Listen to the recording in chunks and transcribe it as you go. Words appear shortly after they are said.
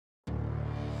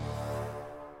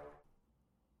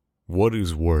What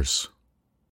is worse,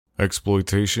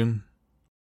 exploitation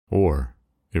or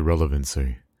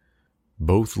irrelevancy?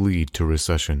 Both lead to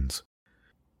recessions.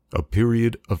 A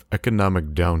period of economic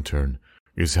downturn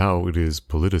is how it is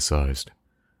politicized.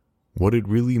 What it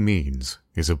really means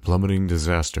is a plummeting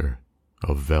disaster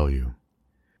of value.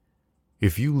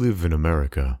 If you live in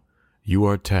America, you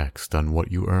are taxed on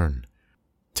what you earn,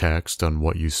 taxed on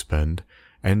what you spend,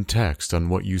 and taxed on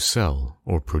what you sell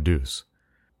or produce.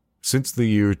 Since the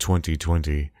year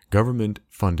 2020,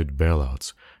 government-funded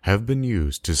bailouts have been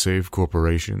used to save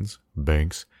corporations,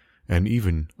 banks, and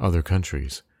even other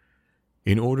countries,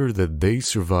 in order that they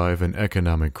survive an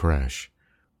economic crash,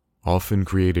 often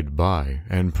created by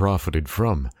and profited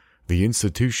from the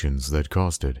institutions that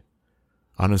caused it,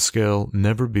 on a scale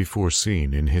never before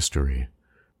seen in history.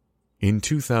 In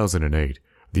 2008,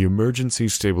 the Emergency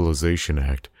Stabilization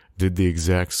Act did the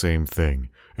exact same thing,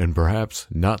 and perhaps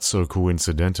not so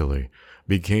coincidentally,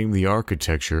 became the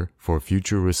architecture for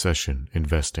future recession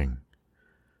investing.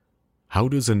 How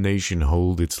does a nation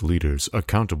hold its leaders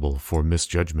accountable for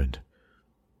misjudgment?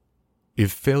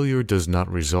 If failure does not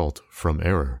result from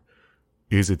error,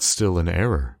 is it still an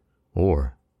error,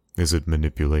 or is it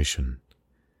manipulation?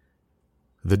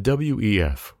 The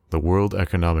WEF, the World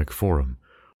Economic Forum,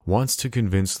 wants to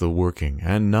convince the working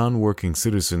and non-working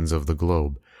citizens of the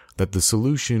globe that the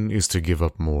solution is to give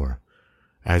up more,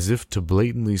 as if to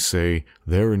blatantly say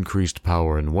their increased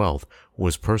power and wealth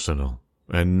was personal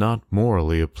and not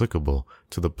morally applicable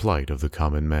to the plight of the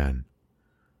common man.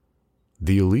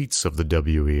 The elites of the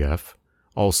WEF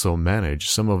also manage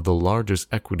some of the largest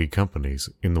equity companies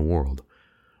in the world,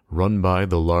 run by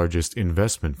the largest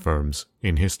investment firms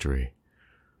in history,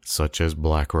 such as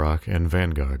BlackRock and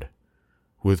Vanguard,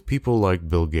 with people like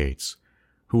Bill Gates,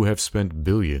 who have spent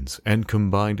billions and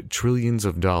combined trillions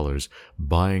of dollars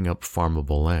buying up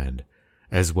farmable land,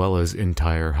 as well as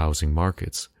entire housing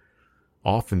markets,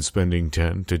 often spending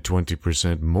 10 to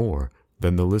 20% more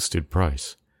than the listed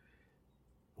price.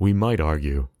 We might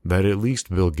argue that at least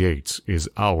Bill Gates is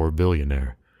our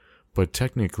billionaire, but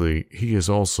technically he is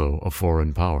also a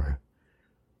foreign power.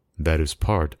 That is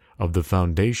part of the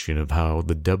foundation of how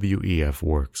the WEF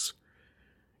works.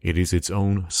 It is its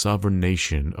own sovereign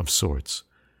nation of sorts,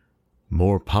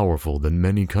 more powerful than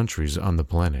many countries on the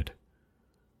planet.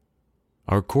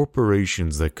 Are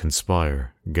corporations that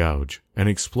conspire, gouge, and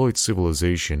exploit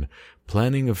civilization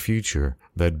planning a future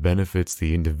that benefits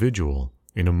the individual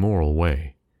in a moral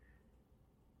way?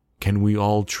 Can we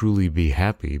all truly be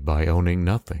happy by owning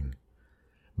nothing?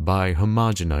 By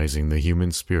homogenizing the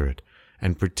human spirit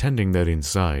and pretending that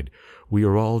inside we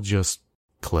are all just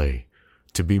clay,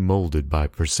 to be molded by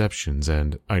perceptions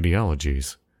and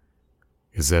ideologies?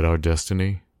 Is that our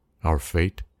destiny, our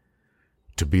fate?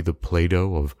 To be the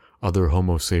Play-Doh of other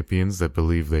Homo sapiens that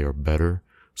believe they are better,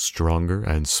 stronger,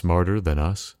 and smarter than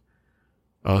us?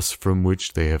 Us from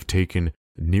which they have taken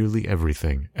nearly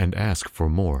everything and ask for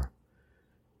more.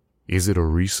 Is it a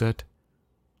reset,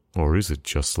 or is it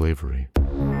just slavery?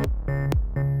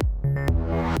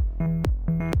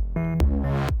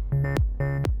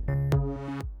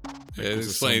 It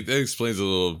explains a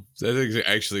little. That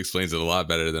actually explains it a lot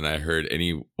better than I heard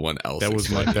anyone else. That was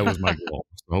my goal.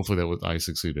 So hopefully I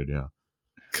succeeded. Yeah,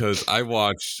 because I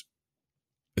watched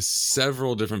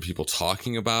several different people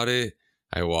talking about it.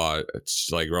 I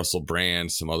watched like Russell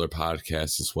Brand, some other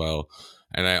podcasts as well,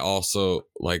 and I also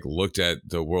like looked at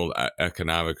the World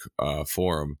Economic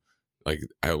Forum. Like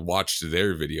I watched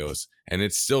their videos, and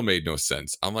it still made no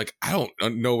sense. I'm like, I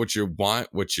don't know what you want,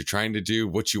 what you're trying to do,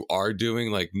 what you are doing.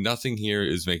 Like nothing here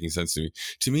is making sense to me.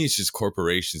 To me, it's just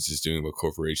corporations just doing what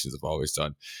corporations have always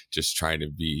done, just trying to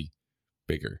be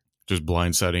bigger, just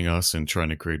blindsiding us and trying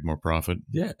to create more profit.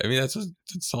 Yeah, I mean that's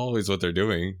always what they're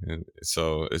doing, and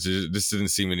so this didn't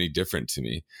seem any different to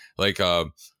me. Like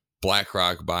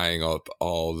BlackRock buying up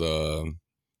all the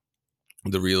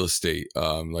real estate,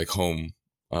 like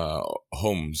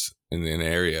homes in an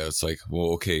area. It's like,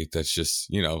 well, okay, that's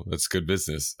just, that's good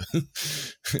business.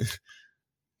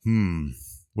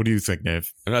 What do you think,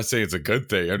 Nave? I'm not saying it's a good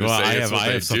thing. I'm just saying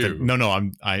I have something. Do. No,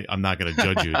 I'm not going to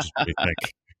judge you. Just what do you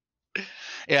think?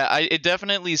 Yeah, it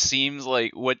definitely seems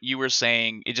like what you were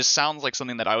saying. It just sounds like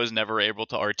something that I was never able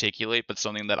to articulate, but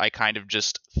something that I kind of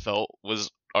just felt was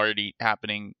already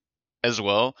happening as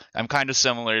well. I'm kind of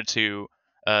similar to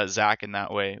Zach in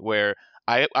that way, where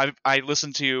I didn't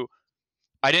listen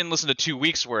to 2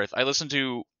 weeks worth. I listened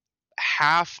to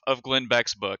half of Glenn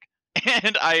Beck's book,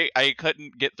 and I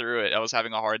couldn't get through it. I was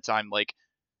having a hard time like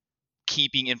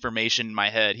keeping information in my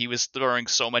head. He was throwing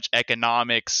so much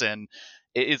economics, and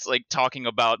it's like talking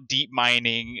about deep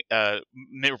mining,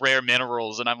 rare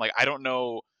minerals, and I'm like, I don't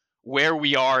know where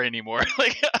we are anymore.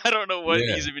 Like, I don't know what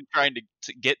Yeah. he's even trying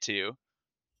to get to.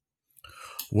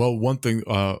 Well, one thing,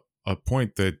 a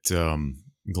point that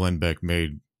Glenn Beck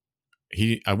made,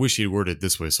 I wish he worded it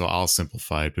this way, so I'll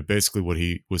simplify it. But basically, what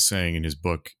he was saying in his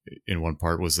book, in one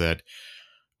part, was that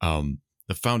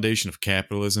the foundation of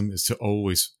capitalism is to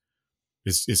always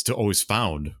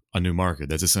found a new market.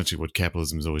 That's essentially what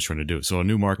capitalism is always trying to do. So a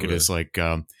new market Right. is like,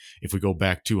 if we go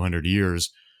back 200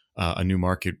 years, a new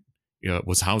market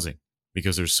was housing,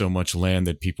 because there's so much land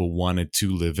that people wanted to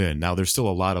live in. Now there's still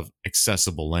a lot of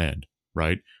accessible land,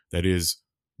 right? That is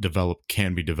developed,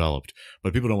 can be developed,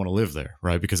 but people don't want to live there,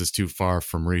 right? Because it's too far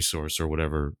from resource or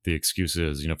whatever the excuse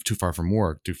is, too far from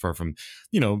work, too far from,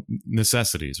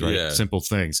 necessities, right? Yeah. Simple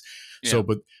things. Yeah. So,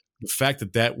 but the fact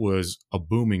that was a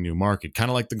booming new market, kind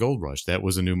of like the gold rush, that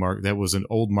was a new market, that was an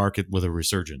old market with a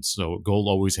resurgence. So gold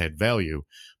always had value,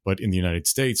 but in the United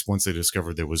States, once they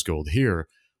discovered there was gold here,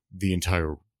 the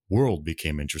entire world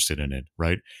became interested in it,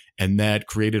 right? And that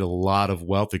created a lot of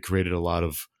wealth. It created a lot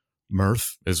of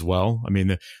mirth as well. I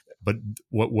mean, but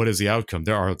what is the outcome?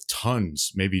 There are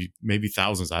tons, maybe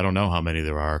thousands, I don't know how many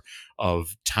there are,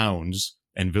 of towns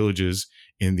and villages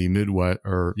in the Midwest,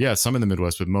 or some in the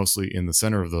Midwest, but mostly in the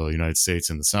center of the United States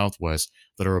and the Southwest,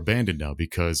 that are abandoned now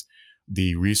because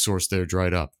the resource there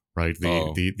dried up, right?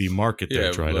 The market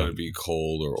there dried let up. it be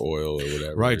coal or oil or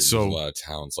whatever. Right, There's so a lot of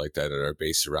towns like that are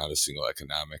based around a single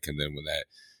economic, and then when that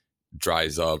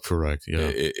dries up, correct,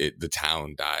 yeah. the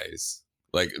town dies.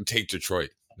 Like, take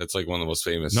Detroit. That's like one of the most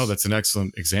famous. No, that's an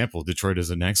excellent example. Detroit is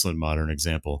an excellent modern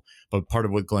example. But part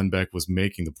of what Glenn Beck was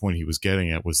making, the point he was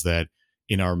getting at, was that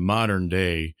in our modern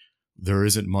day, there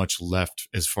isn't much left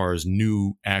as far as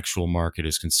new actual market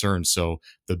is concerned. So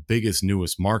the biggest,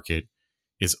 newest market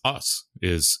is us,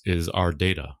 is our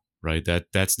data, right?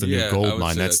 That's the new gold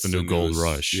mine. That's the new gold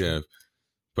rush. Yeah.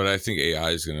 But I think AI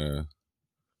is going to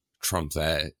trump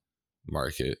that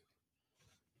market.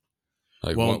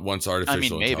 Like, once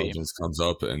artificial intelligence comes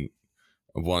up, and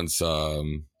once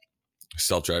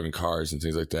self-driving cars and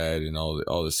things like that, and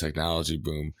all this technology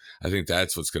boom, I think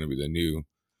that's what's going to be the new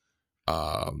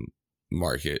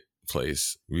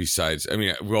marketplace. Besides, I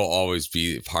mean, we'll always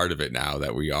be part of it now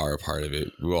that we are a part of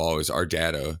it. Our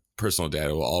data, personal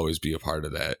data, will always be a part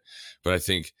of that. But I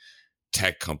think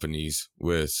tech companies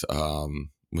with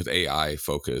AI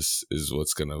focus is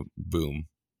what's going to boom.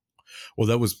 Well,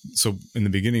 that was so in the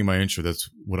beginning of my intro. That's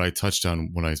what I touched on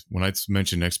when I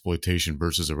mentioned exploitation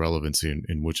versus irrelevancy,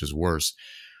 and which is worse.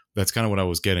 That's kind of what I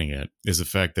was getting at, is the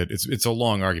fact that it's a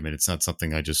long argument. It's not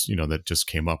something I just that just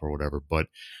came up or whatever. But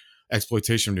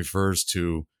exploitation refers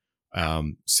to,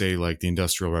 say, like the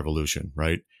Industrial Revolution,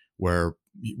 right, where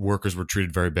workers were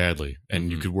treated very badly, and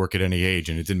you could work at any age,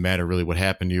 and it didn't matter really what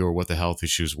happened to you or what the health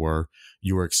issues were.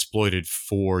 You were exploited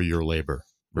for your labor.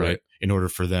 Right. In order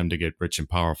for them to get rich and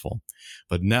powerful.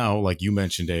 But now, like you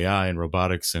mentioned, AI and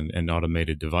robotics and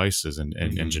automated devices and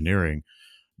engineering,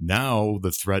 now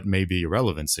the threat may be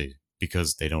irrelevancy,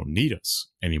 because they don't need us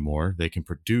anymore. They can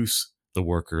produce the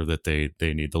worker that they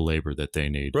need, the labor that they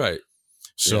need. Right.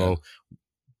 So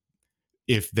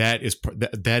if that is,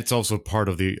 that's also part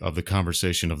of the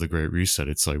conversation of the Great Reset.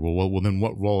 It's like, well, then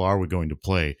what role are we going to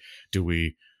play? Do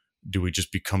we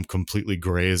just become completely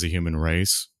gray as a human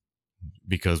race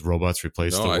because robots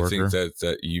replace the worker? I think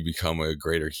that you become a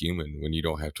greater human when you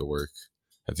don't have to work.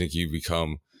 I think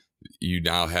you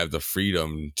now have the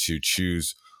freedom to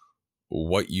choose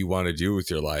what you want to do with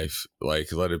your life.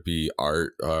 Like, let it be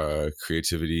art,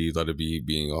 creativity, let it be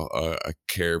being a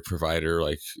care provider.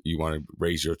 Like, you want to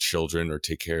raise your children or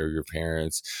take care of your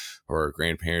parents or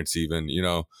grandparents even,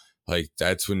 like,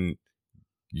 that's when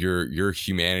your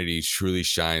humanity truly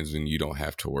shines, when you don't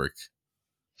have to work.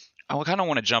 I kind of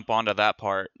want to jump onto that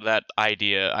part, that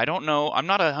idea. I don't know. I'm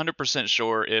not 100%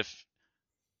 sure if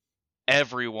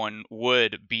everyone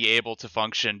would be able to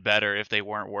function better if they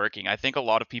weren't working. I think a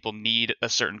lot of people need a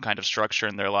certain kind of structure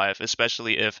in their life,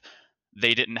 especially if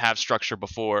they didn't have structure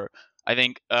before. I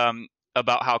think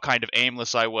about how kind of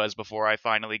aimless I was before I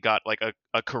finally got like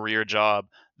a career job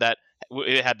that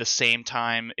it had the same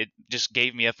time. It just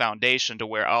gave me a foundation to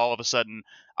where all of a sudden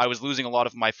I was losing a lot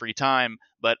of my free time,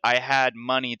 but I had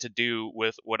money to do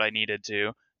with what I needed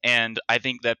to. And I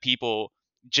think that people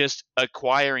just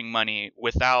acquiring money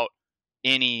without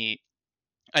any,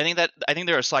 I think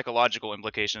there are psychological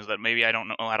implications that maybe I don't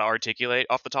know how to articulate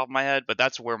off the top of my head, but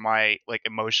that's where my like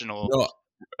emotional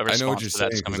response I know what you're to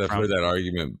that's saying, coming because I've from. heard that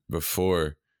argument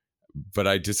before, but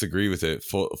I disagree with it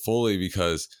fully,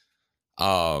 because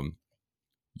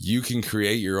you can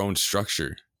create your own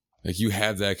structure. Like you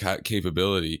have that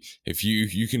capability. If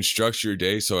you can structure your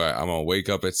day, so I'm gonna wake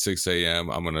up at 6 a.m.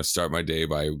 I'm gonna start my day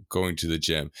by going to the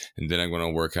gym, and then I'm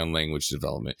gonna work on language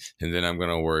development, and then I'm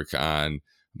gonna work on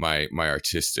my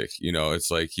artistic.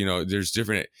 It's like there's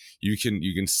different. You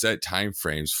can set time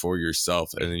frames for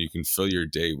yourself, and then you can fill your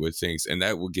day with things, and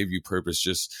that will give you purpose.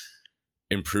 Just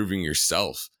improving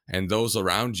yourself and those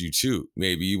around you too.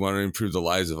 Maybe you want to improve the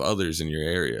lives of others in your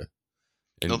area.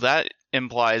 So that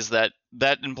implies that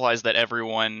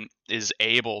everyone is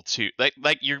able to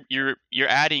like you're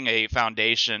adding a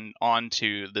foundation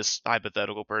onto this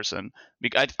hypothetical person.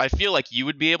 I feel like you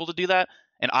would be able to do that,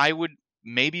 and I would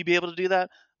maybe be able to do that,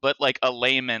 but like a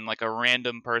layman, like a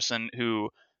random person who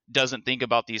doesn't think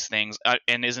about these things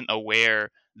and isn't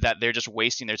aware that they're just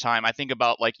wasting their time. I think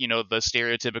about like the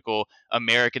stereotypical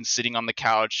American sitting on the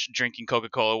couch drinking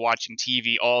Coca-Cola, watching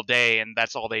TV all day, and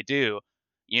that's all they do.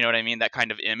 You know what I mean? That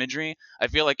kind of imagery. I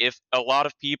feel like if a lot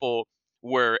of people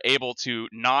were able to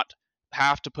not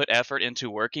have to put effort into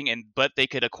working, but they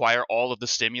could acquire all of the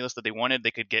stimulus that they wanted.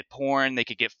 They could get porn, they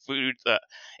could get food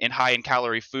in high in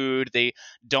calorie food. They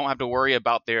don't have to worry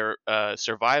about their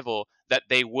survival. That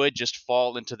they would just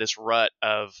fall into this rut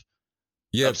of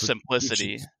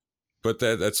simplicity. But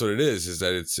that's what it is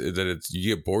that it's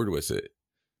you get bored with it,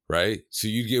 right? So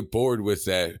you get bored with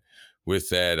that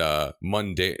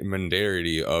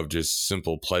mundanity of just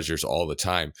simple pleasures all the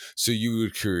time. So you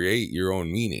would create your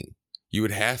own meaning. You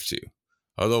would have to,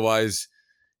 otherwise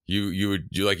you would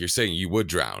like you're saying, you would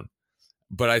drown.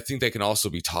 But I think that can also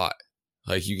be taught.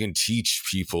 Like you can teach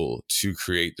people to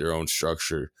create their own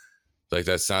structure. Like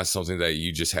that's not something that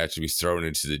you just have to be thrown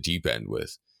into the deep end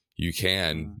with. You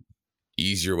can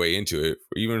ease your way into it,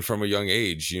 even from a young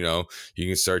age. You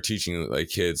can start teaching like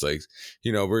kids, like,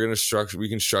 we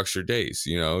can structure days.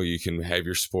 You can have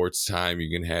your sports time, you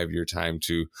can have your time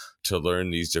to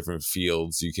learn these different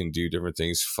fields, you can do different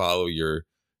things, follow your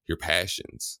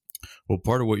passions. Well,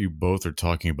 part of what you both are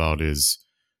talking about is,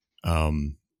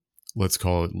 let's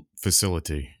call it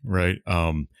facility, right?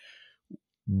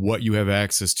 What you have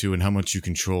access to and how much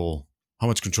control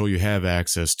you have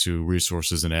access to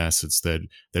resources and assets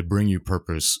that bring you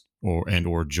purpose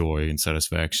or joy and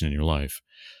satisfaction in your life.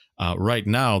 Right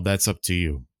now, that's up to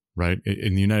you, right?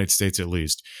 In the United States, at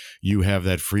least, you have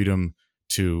that freedom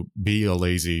to be a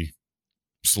lazy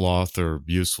sloth or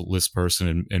useless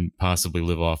person and possibly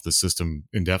live off the system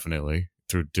indefinitely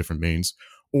through different means,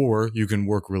 or you can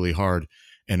work really hard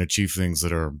and achieve things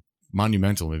that are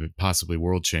monumental, maybe possibly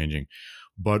world-changing.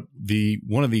 But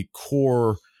one of the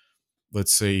core,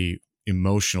 let's say,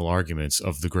 emotional arguments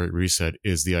of the Great Reset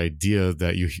is the idea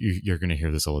that you're going to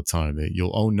hear this all the time, that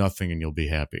you'll own nothing and you'll be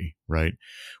happy, right?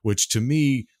 Which to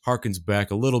me harkens back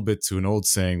a little bit to an old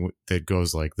saying that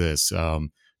goes like this: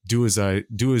 do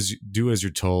as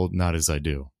you're told, not as I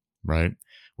do, right?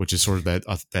 Which is sort of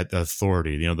that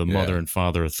authority, the mother and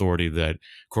father authority that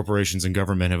corporations and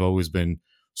government have always been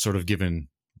sort of given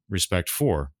respect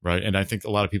for, right? And I think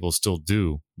a lot of people still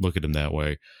do look at them that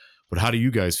way. But how do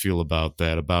you guys feel about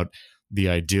that? About the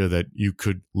idea that you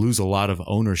could lose a lot of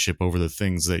ownership over the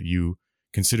things that you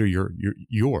consider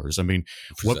yours? I mean,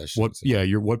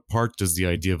 what part does the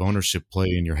idea of ownership play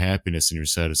in your happiness and your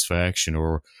satisfaction,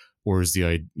 or is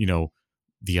the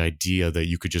idea that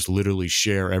you could just literally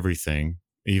share everything,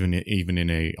 even in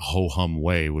a ho hum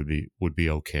way, would be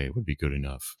okay, would be good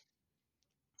enough?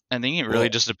 I think it really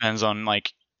just depends on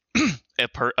like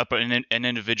an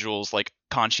individual's like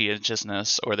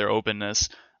conscientiousness or their openness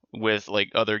with like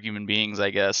other human beings, I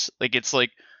guess. Like it's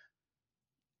like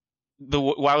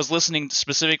while I was listening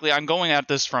specifically, I'm going at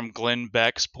this from Glenn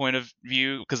Beck's point of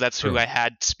view because that's who I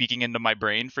had speaking into my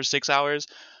brain for 6 hours.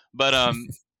 But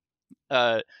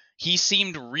he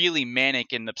seemed really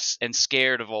manic and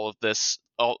scared of all this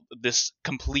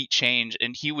complete change,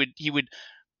 and he would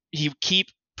keep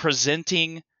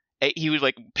presenting. He would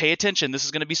like, pay attention, this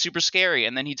is going to be super scary,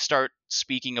 and then he'd start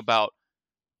speaking about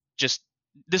just,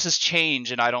 this is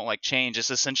change and I don't like change.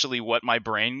 It's essentially what my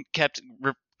brain kept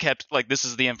like, this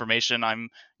is the information I'm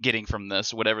getting from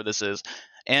this, whatever this is.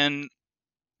 And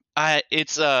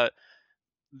it's the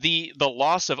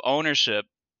loss of ownership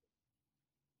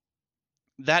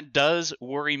that does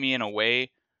worry me in a way,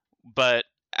 but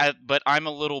I'm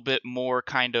a little bit more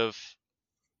kind of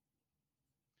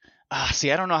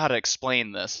see, I don't know how to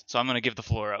explain this, so I'm going to give the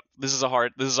floor up. This is a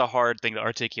hard thing to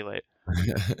articulate.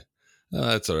 No,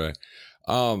 that's all right.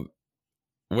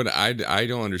 What I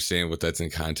don't understand what that's in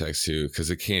context to, because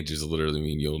it can't just literally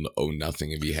mean you'll own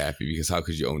nothing and be happy, because how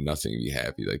could you own nothing and be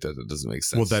happy? Like that doesn't make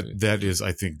sense. Well, that is,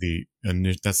 I think,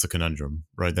 that's the conundrum,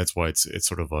 right? That's why it's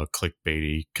sort of a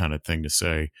clickbaity kind of thing to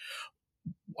say.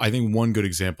 I think one good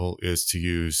example is to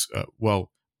use,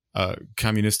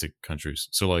 communistic countries.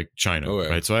 So like China, Okay.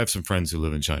 right? So I have some friends who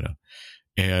live in China,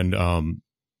 and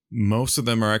most of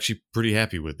them are actually pretty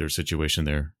happy with their situation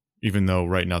there, even though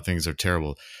right now things are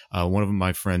terrible. One of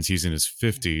my friends, he's in his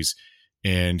 50s,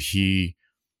 and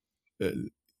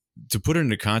to put it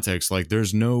into context, like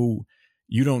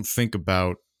you don't think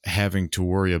about having to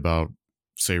worry about,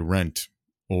 say, rent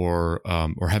or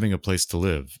having a place to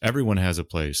live. Everyone has a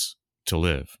place to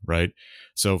live, right?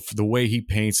 So for the way he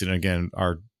paints it, and again,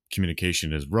 our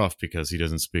communication is rough because he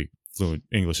doesn't speak fluent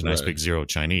English and I Right. speak zero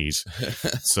Chinese.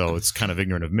 So it's kind of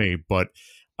ignorant of me, but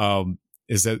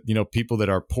is that, people that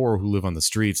are poor who live on the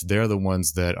streets, they're the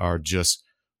ones that are just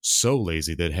so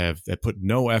lazy that put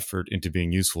no effort into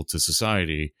being useful to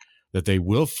society, that they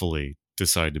willfully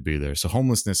decide to be there. So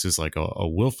homelessness is like a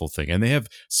willful thing, and they have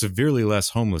severely less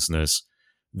homelessness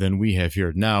than we have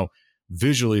here. Now,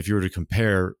 visually, if you were to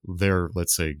compare their,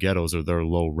 let's say, ghettos or their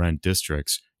low rent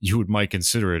districts, you might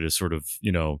consider it as sort of,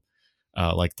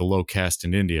 like the low caste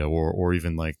in India, or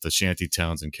even like the shanty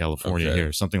towns in California Okay.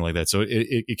 here, something like that. So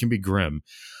it can be grim,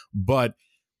 but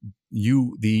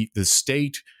the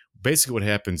state, basically what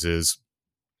happens is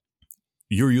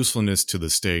your usefulness to the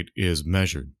state is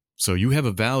measured. So you have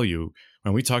a value,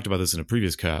 and we talked about this in a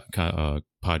previous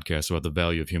podcast about the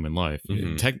value of human life.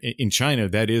 Mhm. In China,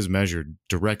 that is measured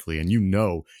directly, and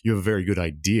you have a very good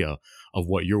idea of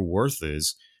what your worth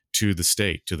is to the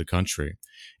state, to the country.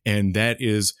 And that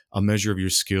is a measure of your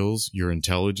skills, your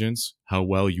intelligence, how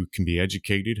well you can be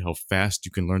educated, how fast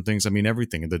you can learn things. I mean,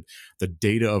 everything. The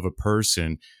data of a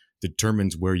person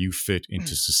determines where you fit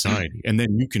into society. And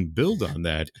then you can build on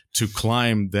that to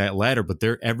climb that ladder, but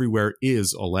everywhere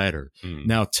is a ladder. Mm.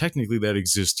 Now, technically that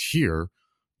exists here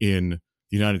in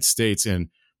the United States. And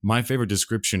my favorite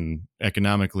description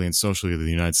economically and socially of the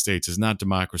United States is not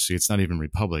democracy. It's not even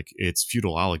republic. It's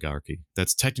feudal oligarchy.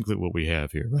 That's technically what we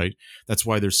have here, right? That's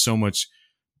why there's so much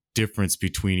difference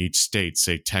between each state,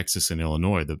 say Texas and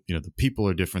Illinois. The people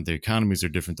are different, the economies are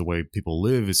different, the way people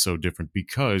live is so different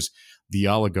because the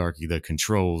oligarchy that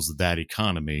controls that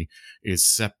economy is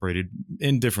separated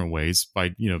in different ways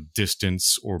by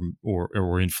distance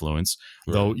or influence.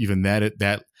 Right. Though even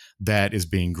that is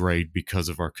being grayed because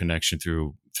of our connection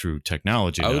through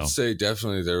technology. I now. would say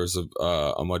definitely there was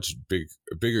a much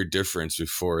bigger difference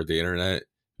before the internet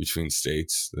between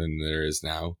states than there is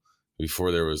now.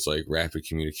 Before there was like rapid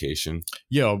communication.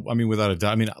 Yeah, I mean, without a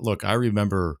doubt. I mean, look, I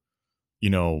remember,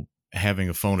 having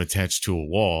a phone attached to a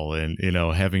wall, and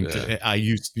I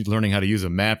used learning how to use a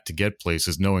map to get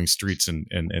places, knowing streets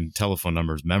and telephone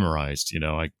numbers memorized.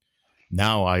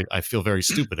 I feel very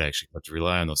stupid actually to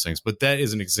rely on those things. But that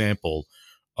is an example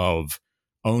of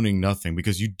owning nothing,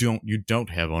 because you don't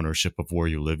have ownership of where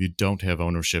you live. You don't have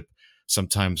ownership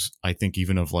sometimes, I think,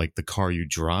 even of like the car you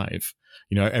drive.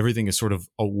 Everything is sort of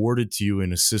awarded to you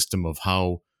in a system of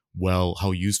how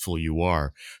useful you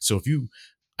are. So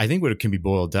I think what it can be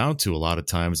boiled down to a lot of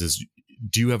times is,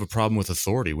 do you have a problem with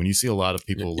authority? When you see a lot of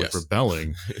people Yes.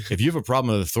 rebelling, if you have a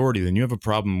problem with authority, then you have a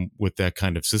problem with that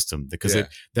kind of system, because I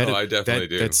definitely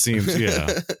do. That seems,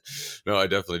 yeah. No, I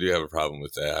definitely do have a problem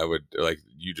with that. I would, like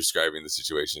you describing the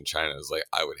situation in China, is like,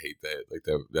 I would hate that. Like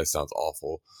that sounds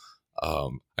awful.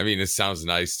 I mean, it sounds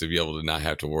nice to be able to not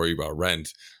have to worry about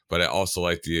rent, but I also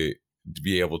like to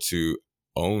be able to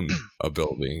own a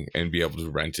building and be able to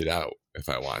rent it out if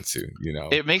I want to,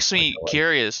 It makes me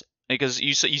curious, because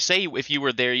you say if you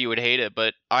were there you would hate it,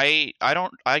 but I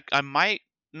might,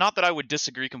 not that I would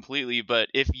disagree completely, but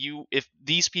if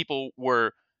these people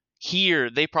were here,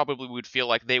 they probably would feel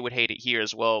like they would hate it here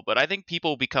as well. But I think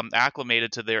people become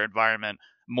acclimated to their environment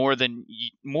more than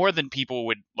people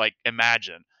would like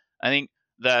imagine. I think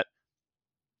that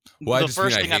Well, the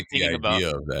first thing I'm thinking about.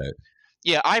 Of that.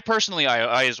 Yeah, I personally,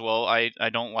 I as well. I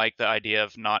don't like the idea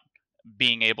of not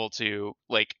being able to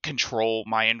like control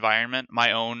my environment,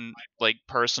 my own like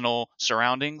personal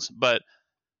surroundings. But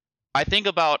I think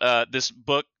about this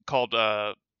book called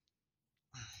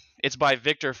it's by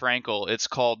Viktor Frankl. It's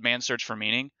called Man's Search for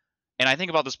Meaning. And I think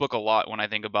about this book a lot when I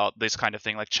think about this kind of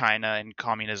thing, like China and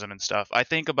communism and stuff. I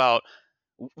think about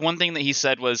one thing that he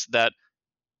said was that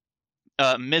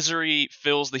misery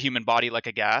fills the human body like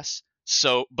a gas.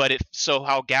 So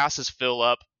how gases fill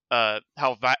up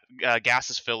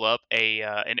gases fill up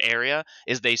an area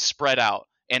is they spread out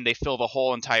and they fill the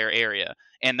whole entire area,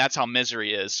 and that's how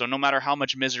misery is. So no matter how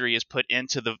much misery is put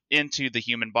into the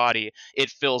human body, it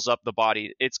fills up the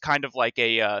body. It's kind of like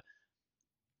I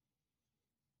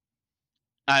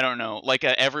don't know, like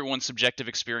everyone's subjective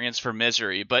experience for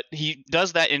misery, but he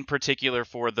does that in particular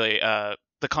for the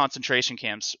concentration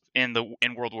camps in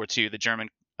World War II, the German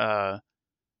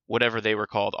whatever they were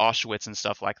called, Auschwitz and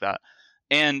stuff like that.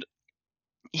 And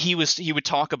he would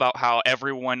talk about how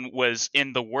everyone was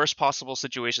in the worst possible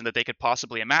situation that they could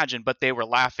possibly imagine, but they were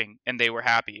laughing and they were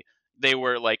happy. They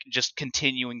were like just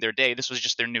continuing their day. This was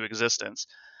just their new existence.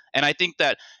 And I think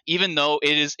that even though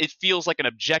it feels like an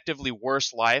objectively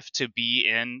worse life to be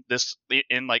in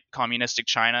like communistic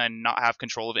China and not have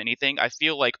control of anything, I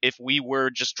feel like if we were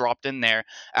just dropped in there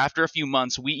after a few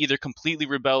months, we either completely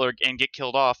rebel and get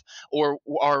killed off, or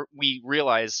we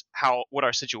realize what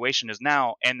our situation is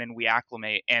now, and then we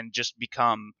acclimate and just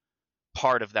become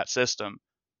part of that system.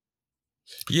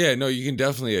 Yeah, no, you can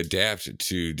definitely adapt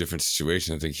to different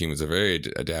situations. I think humans are very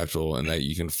adaptable, and that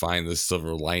you can find the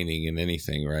silver lining in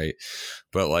anything, right?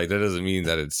 But like that doesn't mean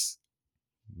that it's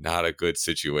not a good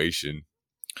situation.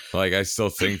 Like I still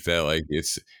think that like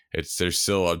it's there's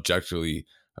still objectively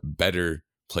better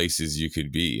places you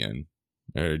could be in,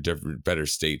 or different better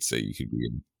states that you could be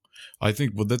in. I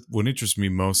think what interests me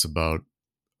most about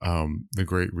the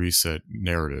Great Reset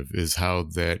narrative is how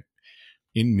that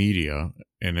in media,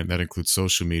 and that includes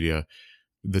social media,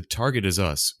 the target is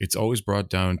us. It's always brought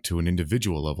down to an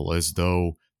individual level, as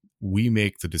though we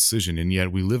make the decision, and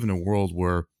yet we live in a world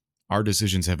where our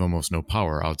decisions have almost no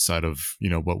power outside of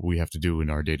what we have to do in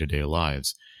our day-to-day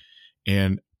lives.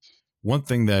 And one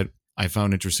thing that I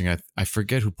found interesting, I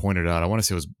forget who pointed it out. I want to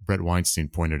say it was Brett Weinstein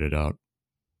pointed it out.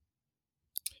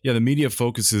 Yeah, the media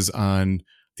focuses on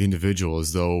the individual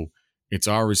as though it's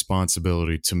our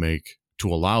responsibility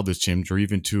to allow this change, or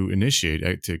even to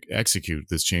execute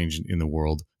this change in the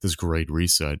world, this Great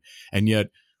Reset. And yet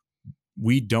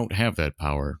we don't have that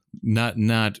power,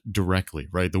 not directly,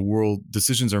 right?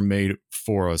 Decisions are made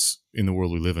for us in the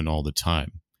world we live in all the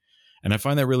time. And I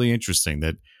find that really interesting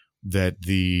that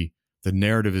the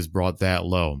narrative is brought that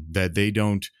low, that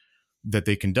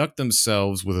they conduct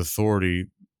themselves with an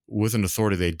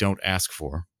authority they don't ask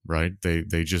for, right?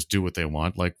 They just do what they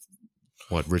want, like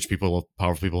what rich people,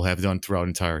 powerful people have done throughout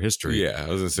entire history. Yeah, I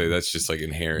was gonna say that's just like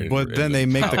inherent. But then they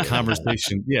make the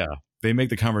conversation, they make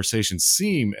the conversation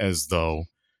seem as though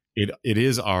it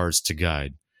is ours to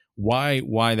guide. Why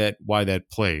that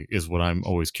play is what I'm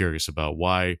always curious about.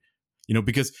 Why,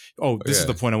 because this is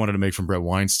the point I wanted to make from Brett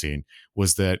Weinstein,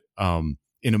 was that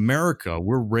in America,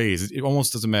 we're raised, it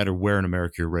almost doesn't matter where in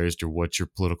America you're raised or what your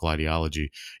political ideology,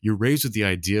 you're raised with the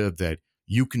idea that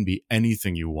you can be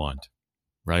anything you want,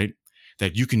 right?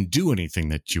 That you can do anything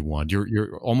that you want.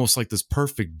 You're almost like this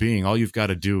perfect being. All you've got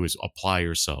to do is apply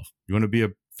yourself. You want to be a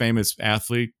famous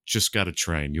athlete, just got to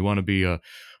train. You want to be the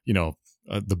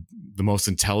most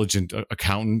intelligent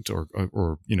accountant or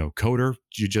coder,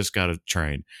 you just got to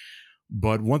train.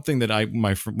 But one thing that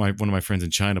one of my friends in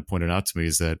China pointed out to me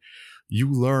is that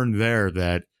you learn there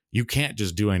that you can't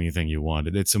just do anything you want.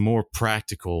 It's a more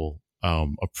practical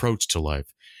approach to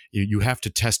life. You have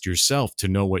to test yourself to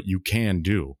know what you can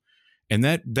do. And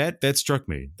that struck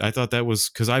me. I thought that was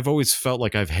because I've always felt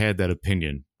like I've had that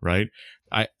opinion, right?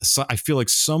 I feel like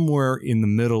somewhere in the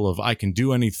middle of I can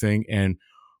do anything and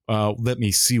let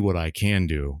me see what I can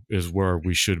do is where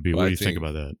we should be. What do you think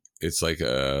about that? It's like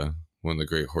one of the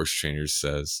great horse trainers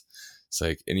says, it's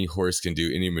like any horse can do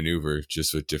any maneuver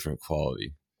just with different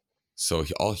quality. So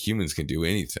all humans can do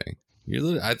anything.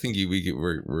 I think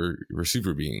we're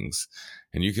super beings,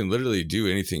 and you can literally do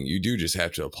anything. You do just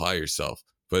have to apply yourself.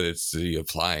 But it's the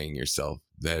applying yourself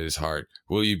that is hard.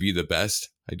 Will you be the best?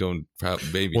 I don't,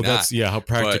 maybe well, not. How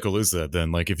practical is that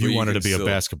then? Like if you wanted to be a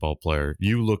basketball player,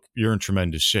 you're in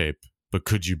tremendous shape, but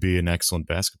could you be an excellent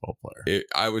basketball player?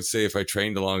 I would say if I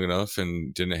trained long enough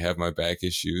and didn't have my back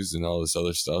issues and all this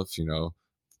other stuff,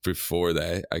 before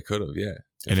that, I could have, yeah.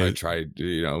 If I tried,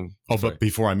 but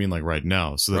before, I mean like right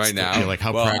now. So that's right now, like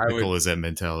how practical is that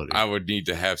mentality? I would need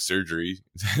to have surgery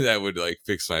that would like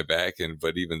fix my back.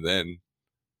 But even then,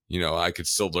 I could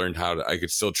still I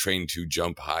could still train to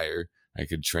jump higher. I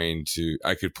could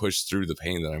push through the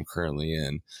pain that I'm currently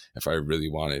in if I really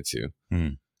wanted to.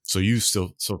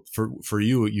 So for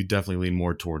you, you definitely lean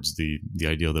more towards the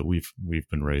ideal that we've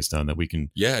been raised on, that we can.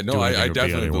 Yeah, no, I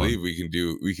definitely believe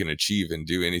we can achieve and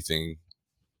do anything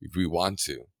if we want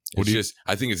to.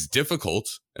 I think it's difficult,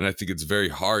 and I think it's very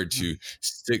hard to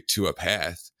stick to a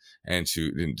path and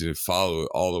to follow it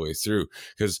all the way through,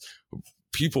 because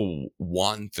people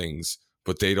want things,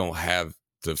 but they don't have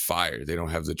the fire. They don't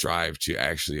have the drive to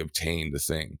actually obtain the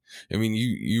thing. I mean,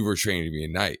 you were trained to be a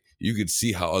knight. You could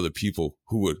see how other people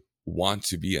who would want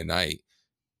to be a knight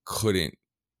couldn't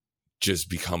just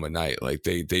become a knight. Like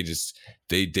they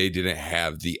didn't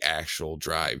have the actual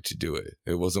drive to do it.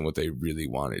 It wasn't what they really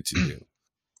wanted to do.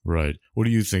 Right. What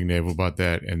do you think, Nave, about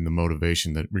that and the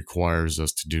motivation that requires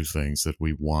us to do things that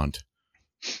we want?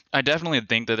 I definitely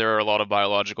think that there are a lot of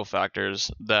biological factors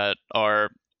that are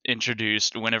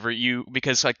introduced whenever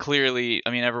because like clearly,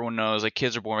 I mean, everyone knows like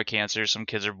kids are born with cancer, some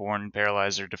kids are born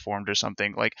paralyzed or deformed or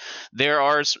something. Like there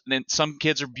are some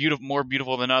kids are more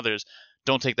beautiful than others.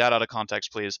 Don't take that out of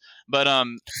context, please. But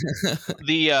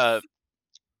the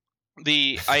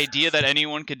the idea that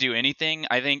anyone could do anything,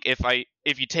 I think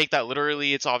if you take that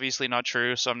literally, it's obviously not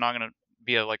true. So I'm not gonna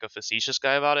be a facetious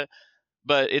guy about it.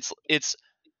 But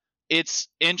it's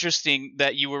interesting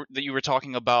that you were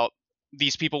talking about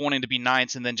these people wanting to be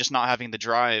knights and then just not having the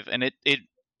drive, and it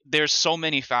there's so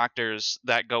many factors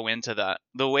that go into that.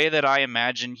 The way that I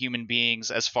imagine human beings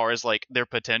as far as like their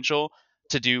potential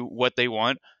to do what they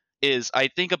want is I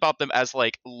think about them as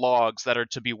like logs that are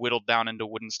to be whittled down into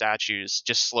wooden statues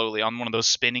just slowly on one of those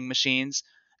spinning machines.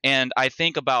 And I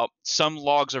think about some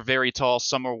logs are very tall,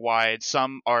 some are wide,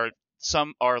 some are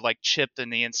like chipped in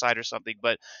the inside or something,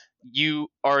 but you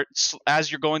are,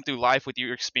 as you're going through life with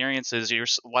your experiences, your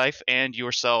life and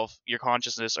yourself, your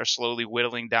consciousness are slowly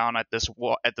whittling down at this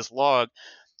log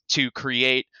to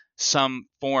create some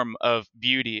form of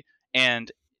beauty.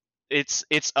 And it's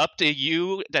up to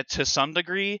you that to some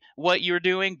degree what you're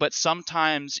doing, but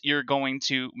sometimes you're going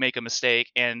to make a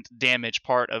mistake and damage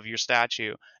part of your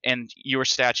statue, and your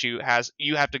statue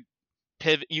you have to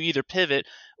pivot. You either pivot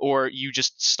or you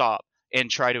just stop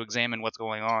and try to examine what's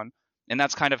going on. And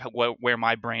that's kind of where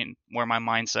my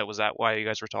mindset was at while you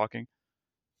guys were talking.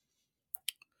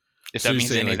 If so that you're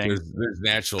means saying anything. like there's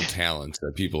natural talents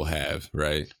that people have,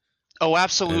 right? Oh,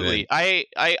 absolutely.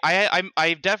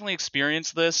 I've definitely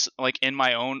experienced this like in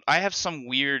my own. I have some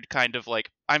weird kind of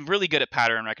like I'm really good at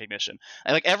pattern recognition.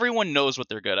 Like everyone knows what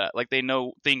they're good at. Like they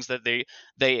know things that they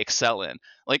excel in.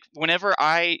 Like whenever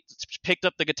I picked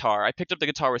up the guitar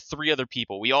with 3 other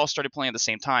people. We all started playing at the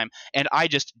same time, and I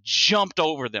just jumped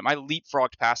over them. I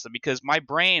leapfrogged past them because my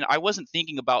brain, I wasn't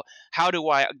thinking about how do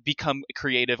I become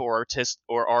creative or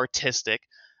artistic.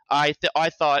 I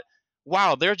thought,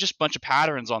 wow, there are just a bunch of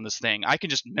patterns on this thing. I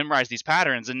can just memorize these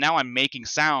patterns, and now I'm making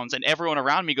sounds, and everyone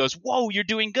around me goes, whoa, you're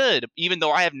doing good, even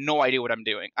though I have no idea what I'm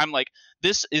doing. I'm like,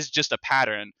 this is just a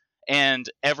pattern, and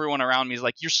everyone around me is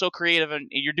like, you're so creative, and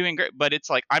you're doing great, but it's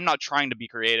like, I'm not trying to be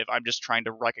creative. I'm just trying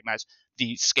to recognize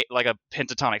the scale, like a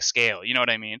pentatonic scale. You know what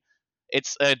I mean?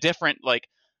 It's a different, like,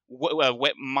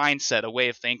 mindset, a way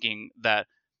of thinking that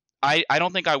I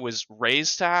don't think I was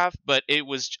raised to have, but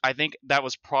I think that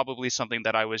was probably something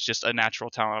that I was just a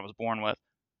natural talent I was born with.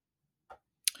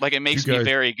 Like it makes me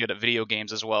very good at video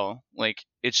games as well. Like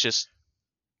it's just.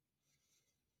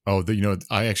 Oh,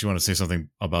 I actually want to say something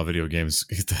about video games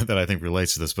that I think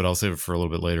relates to this, but I'll save it for a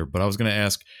little bit later. But I was going to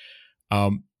ask,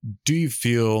 do you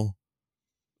feel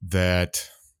that?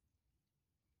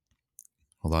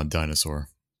 Hold on, dinosaur.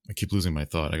 I keep losing my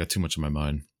thought. I got too much in my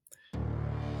mind.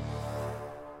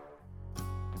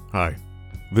 Hi,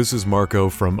 this is Marco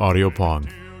from Audiopong,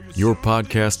 your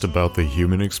podcast about the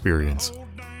human experience.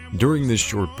 During this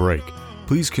short break,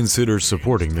 please consider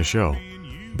supporting the show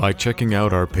by checking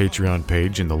out our Patreon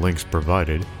page in the links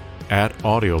provided, at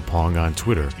Audiopong on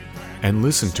Twitter, and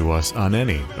listen to us on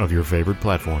any of your favorite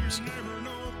platforms.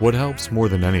 What helps more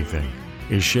than anything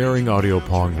is sharing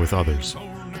Audiopong with others.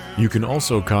 You can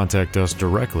also contact us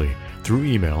directly through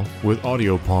email with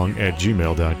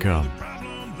audiopong@gmail.com.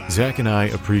 Zach and I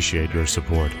appreciate your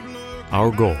support.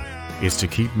 Our goal is to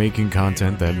keep making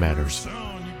content that matters.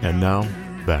 And now,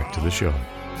 back to the show.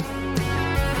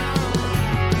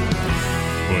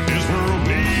 What this world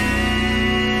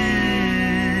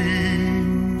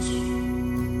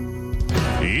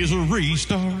needs is a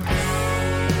restart.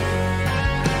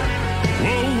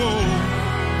 Whoa, whoa.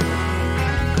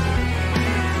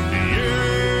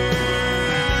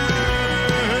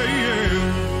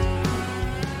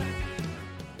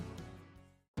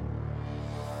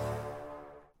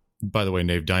 By the way,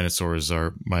 Nave, dinosaurs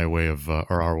are my way of,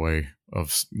 or our way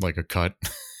of like a cut.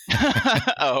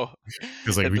 Oh,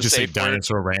 because like we just say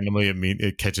dinosaur randomly,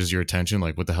 it catches your attention.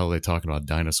 Like, what the hell are they talking about?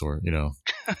 Dinosaur, in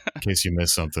case you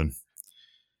missed something.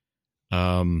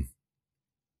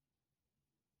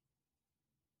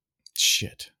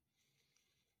 Shit.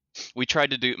 We tried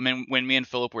to do when me and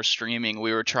Philip were streaming.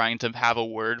 We were trying to have a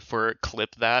word for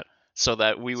clip that, so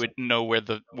that we would know where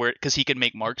because he could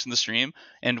make marks in the stream,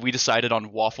 and we decided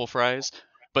on waffle fries.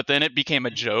 But then it became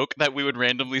a joke that we would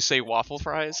randomly say waffle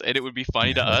fries, and it would be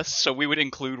funny to us. So we would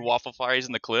include waffle fries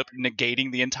in the clip,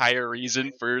 negating the entire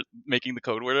reason for making the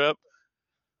code word up.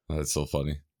 Oh, that's so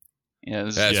funny. Yeah,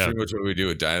 that's pretty much what we do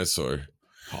with dinosaur.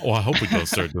 Well, I hope we don't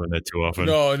start doing that too often.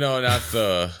 No,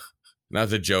 not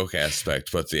the joke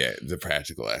aspect, but the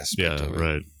practical aspect. Yeah, of it.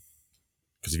 Right.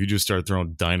 Because if you just start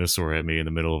throwing dinosaur at me in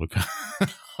the middle of a,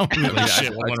 I'm gonna be like,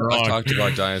 shit, what went I wrong? talked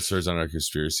about dinosaurs on our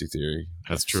conspiracy theory.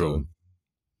 That's true. episode.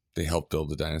 They helped build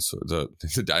the dinosaurs.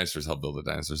 The dinosaurs helped build the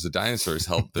dinosaurs. The dinosaurs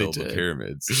helped They build the did.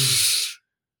 pyramids.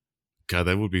 God,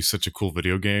 that would be such a cool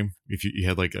video game. If you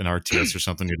had like an RTS or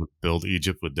something, you'd build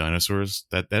Egypt with dinosaurs.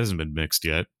 That hasn't been mixed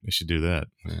yet. They should do that.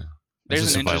 Yeah. There's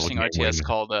It's a an survival interesting game RTS win.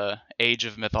 called Age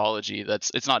of Mythology.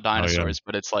 It's not dinosaurs,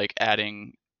 but it's like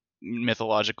adding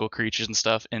mythological creatures and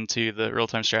stuff into the real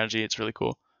time strategy. It's really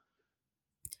cool.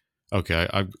 Okay,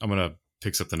 I'm gonna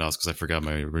pick something else because I forgot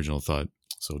my original thought.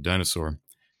 So dinosaur.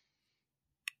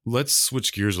 Let's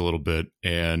switch gears a little bit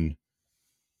and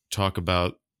talk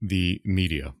about the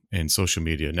media and social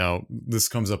media. Now, this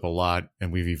comes up a lot,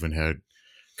 and we've even had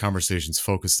conversations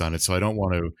focused on it. So I don't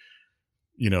want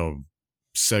to,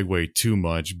 segue too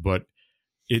much, but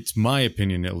it's my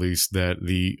opinion, at least, that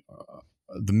the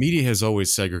media has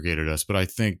always segregated us. But I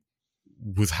think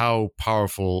with how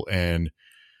powerful and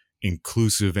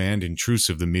inclusive and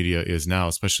intrusive the media is now,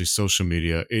 especially social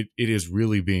media, it is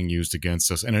really being used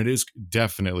against us, and it is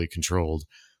definitely controlled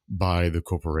by the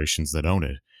corporations that own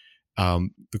it.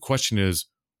 The question is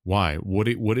why? What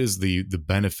is the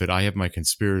benefit? I have my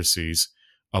conspiracies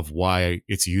of why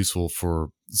it's useful for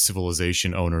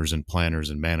civilization owners and planners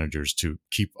and managers to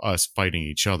keep us fighting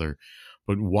each other,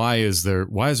 but why is there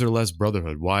less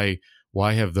brotherhood? Why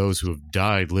have those who have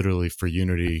died literally for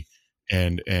unity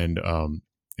and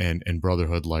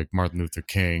brotherhood, like Martin Luther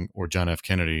King or John F.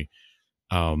 Kennedy,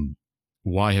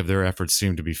 why have their efforts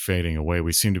seemed to be fading away?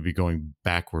 We seem to be going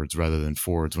backwards rather than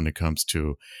forwards when it comes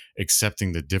to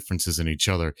accepting the differences in each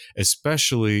other,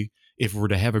 especially if we're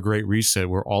to have a great reset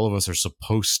where all of us are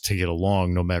supposed to get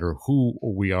along no matter who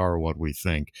we are or what we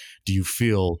think. Do you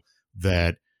feel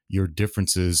that your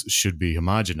differences should be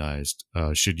homogenized?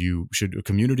 Should a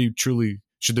community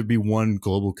should there be one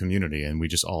global community and we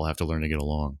just all have to learn to get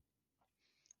along?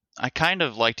 I kind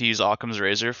of like to use Occam's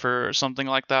razor for something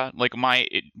like that. Like my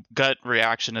gut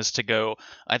reaction is to go,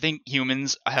 I think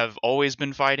humans have always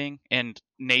been fighting, and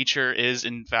nature is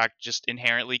in fact just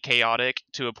inherently chaotic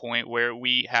to a point where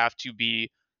we have to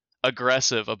be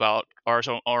aggressive about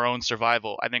our own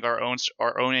survival. I think our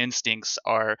own instincts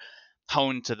are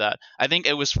honed to that. I think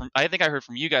I heard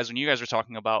from you guys when you guys were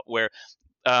talking about where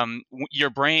your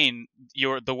brain,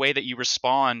 the way that you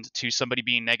respond to somebody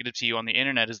being negative to you on the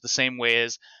internet is the same way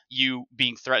as you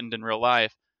being threatened in real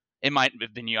life. It might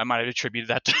have been you. I might have attributed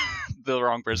that to the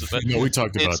wrong person. But no, we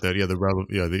talked about that. Yeah,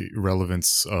 the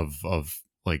relevance of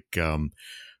like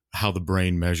how the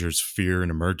brain measures fear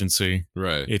and emergency.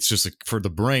 Right. It's just for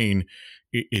the brain.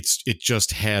 It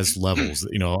just has levels,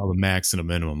 a max and a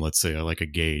minimum, let's say, like a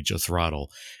gauge, a throttle.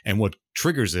 And what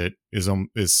triggers it is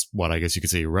what I guess you could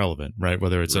say irrelevant, right?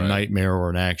 Whether it's a nightmare or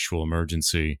an actual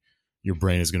emergency, your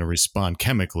brain is going to respond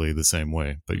chemically the same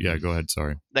way. But yeah, go ahead.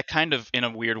 Sorry. That kind of, in a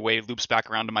weird way, loops back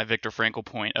around to my Viktor Frankl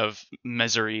point of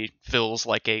misery feels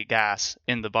like a gas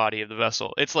in the body of the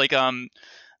vessel. It's like,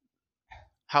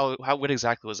 what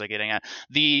exactly was I getting at?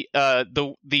 The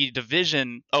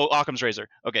division. Oh, Occam's razor.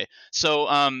 Okay,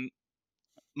 so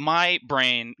my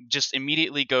brain just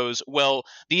immediately goes, well,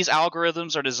 these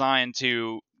algorithms are designed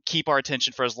to keep our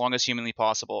attention for as long as humanly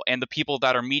possible, and the people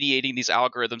that are mediating these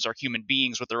algorithms are human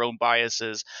beings with their own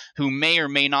biases, who may or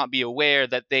may not be aware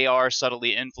that they are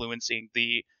subtly influencing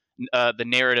the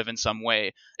narrative in some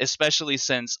way, especially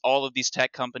since all of these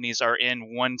tech companies are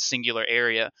in one singular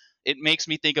area. It makes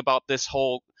me think about this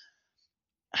whole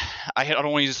I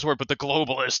don't want to use this word, but the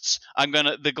globalists.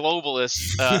 The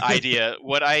globalist idea.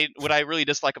 What I really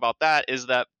dislike about that is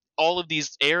that all of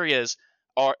these areas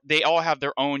they all have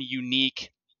their own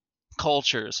unique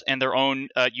cultures and their own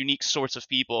unique sorts of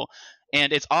people.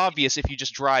 And it's obvious if you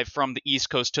just drive from the East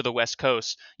Coast to the West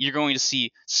Coast, you're going to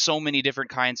see so many different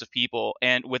kinds of people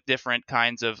and with different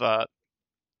kinds of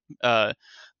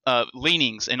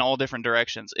leanings in all different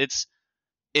directions.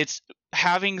 It's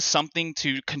having something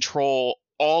to control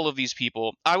all of these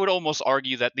people. I would almost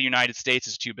argue that the United States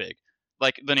is too big.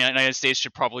 Like the United States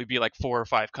should probably be like 4 or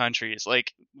 5 countries.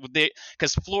 Like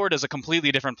because Florida is a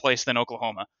completely different place than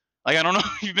Oklahoma. Like I don't know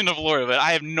if you've been to Florida, but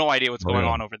I have no idea what's going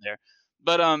on over there.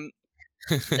 But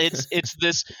it's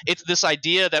this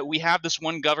idea that we have this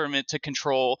one government to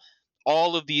control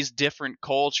all of these different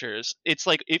cultures. It's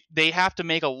like if they have to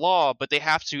make a law, but they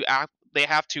have to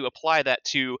apply that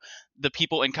to the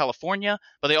people in California,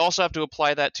 but they also have to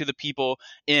apply that to the people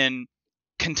in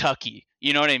Kentucky.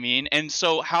 You know what I mean? And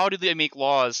so how do they make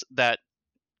laws that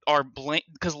are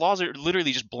because laws are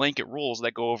literally just blanket rules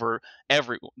that go over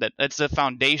everyone. That's a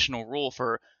foundational rule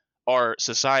for our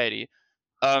society.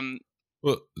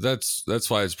 Well, that's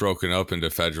why it's broken up into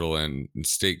federal and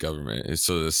state government. And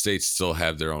so the states still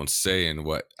have their own say in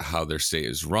how their state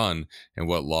is run and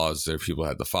what laws their people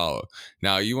have to follow.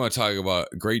 Now, you want to talk about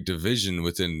great division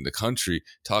within the country,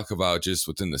 talk about just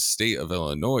within the state of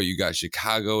Illinois. You got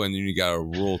Chicago, and then you got a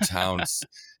rural towns,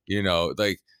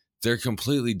 like they're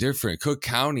completely different. Cook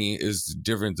County is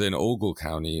different than Ogle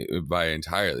County by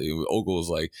entirely. Ogle is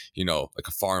like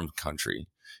a farm country,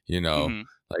 Mhm.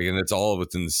 Like, and it's all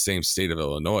within the same state of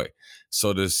Illinois.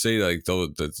 So to say like though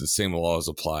that the same laws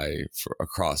apply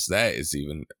across that is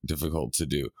even difficult to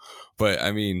do. But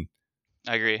I mean,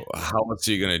 I agree. how much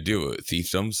are you going to do?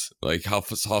 Fiefdoms? Like how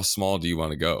small do you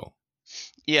want to go?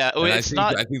 Yeah, And it's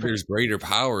not. I think there's greater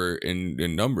power in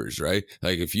numbers, right?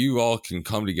 Like if you all can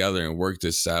come together and work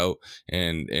this out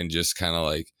and just kind of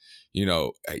like,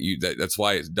 that's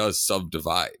why it does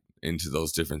subdivide into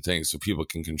those different things, so people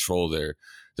can control their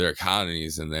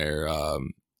economies and their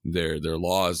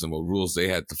laws and what rules they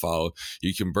had to follow.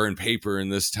 You can burn paper in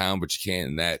this town, but you can't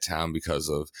in that town because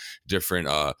of different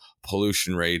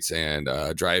pollution rates and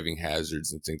driving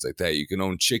hazards and things like that. You can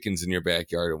own chickens in your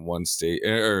backyard in one state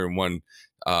or in one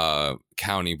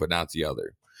county, but not the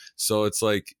other. So it's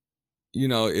like,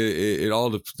 it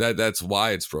all that's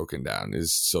why it's broken down,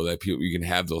 is so that you can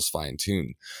have those fine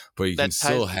tuned, but you can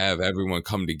still have everyone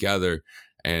come together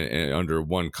and under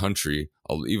one country,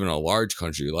 even a large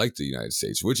country like the United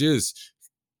States, which is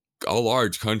a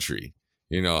large country.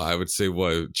 I would say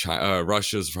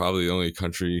Russia is probably the only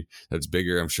country that's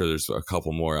bigger. I'm sure there's a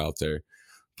couple more out there,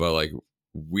 but like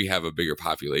we have a bigger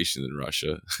population than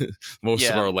Russia. Most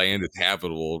of our land is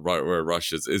habitable, where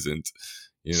Russia's isn't.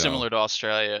 Similar to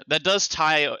Australia. That does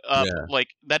tie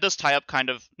up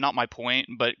kind of, not my point,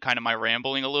 but kind of my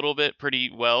rambling a little bit pretty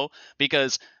well,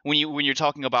 because when you're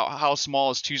talking about how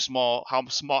small is too small,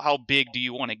 how big do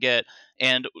you want to get?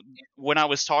 And when I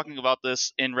was talking about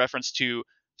this in reference to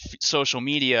social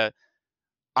media,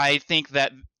 I think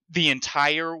that the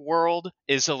entire world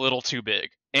is a little too big.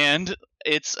 And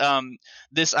it's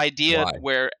this idea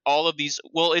where all of these,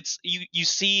 well, it's you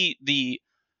see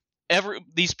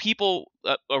these people,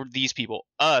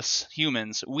 us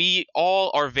humans, we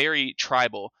all are very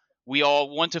tribal. We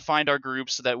all want to find our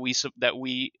groups that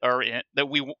we are in, that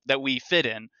we fit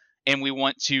in, and we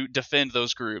want to defend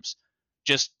those groups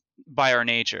just by our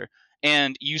nature.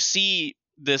 And you see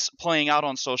this playing out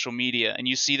on social media, and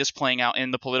you see this playing out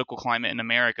in the political climate in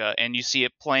America, and you see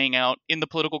it playing out in the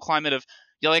political climate of,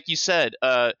 like you said,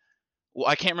 well,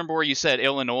 I can't remember where you said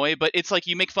Illinois, but it's like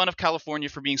you make fun of California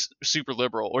for being super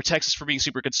liberal or Texas for being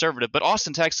super conservative, but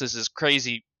Austin, Texas is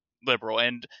crazy liberal,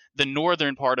 and the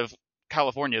northern part of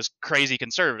California is crazy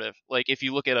conservative. Like if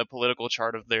you look at a political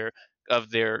chart of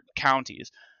their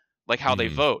counties, like how they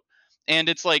vote, and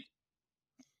it's like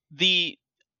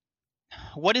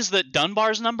what is the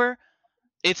Dunbar's number?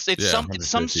 It's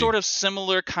some sort of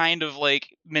similar kind of like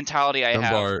mentality I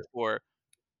have for.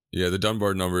 Yeah, the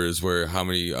Dunbar number is how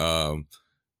many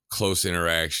close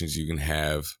interactions you can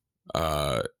have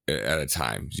at a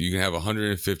time. You can have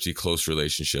 150 close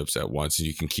relationships at once, and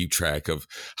you can keep track of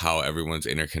how everyone's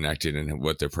interconnected and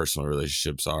what their personal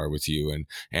relationships are with you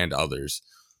and others.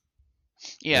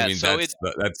 Yeah, I mean, so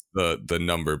that's the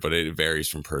number, but it varies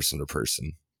from person to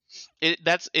person.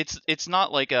 It's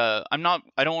not like I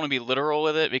don't want to be literal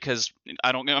with it, because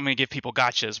I'm going to give people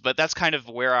gotchas, but that's kind of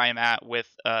where I am at with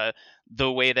the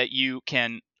way that you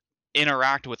can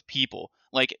interact with people.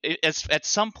 Like at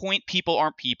some point, people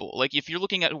aren't people. Like if you're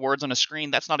looking at words on a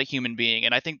screen, that's not a human being,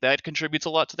 and I think that contributes a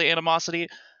lot to the animosity,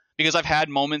 because I've had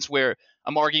moments where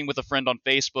I'm arguing with a friend on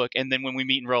Facebook, and then when we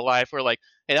meet in real life, we're like,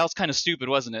 hey, that was kind of stupid,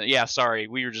 wasn't it? Yeah, sorry,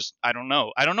 we were just, I don't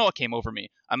know what came over me.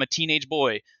 I'm a teenage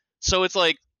boy. So it's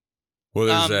like, well,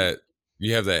 there's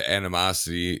you have that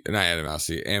anonymity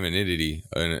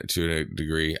to a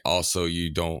degree. Also,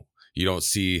 you don't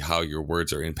see how your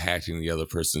words are impacting the other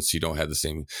person, so you don't have the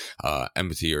same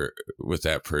empathy with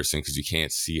that person, because you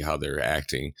can't see how they're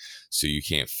acting, so you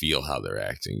can't feel how they're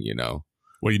acting.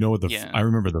 Well, I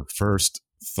remember the first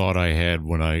thought I had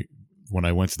when I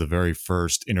went to the very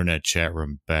first internet chat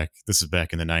room this is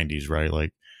back in the 90s, right?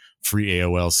 Like free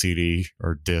AOL CD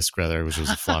or disc, rather. It was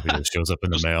just a floppy that shows up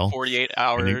in the mail.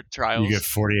 48-hour trials. You get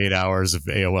 48 hours of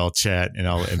AOL chat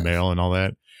and mail and all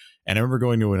that. And I remember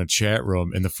going to a chat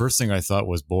room, and the first thing I thought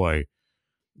was, boy,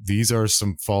 these are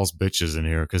some false bitches in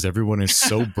here, because everyone is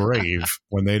so brave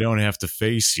when they don't have to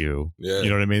face you. Yeah. You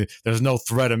know what I mean? There's no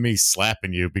threat of me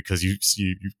slapping you because you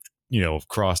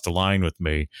crossed a line with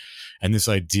me. And this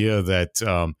idea that,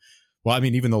 well, I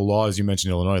mean, even the laws, you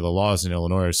mentioned Illinois, the laws in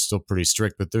Illinois are still pretty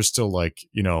strict, but they're still like,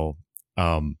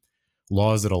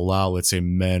 laws that allow, let's say,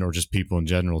 men or just people in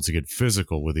general to get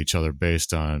physical with each other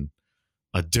based on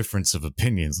a difference of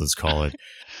opinions, let's call it.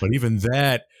 But even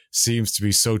that seems to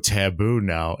be so taboo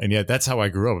now. And yet that's how I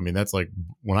grew up. I mean, that's like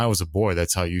when I was a boy,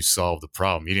 that's how you solved the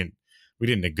problem. We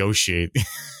didn't negotiate.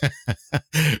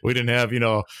 We didn't have,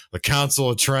 the Council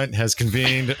of Trent has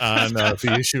convened on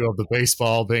the issue of the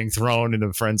baseball being thrown in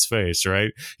a friend's face,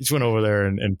 right? You just went over there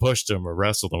and pushed him or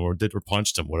wrestled him or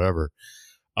punched him, whatever.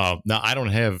 Now, I don't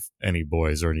have any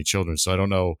boys or any children, so I don't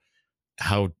know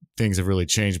how things have really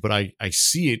changed, but I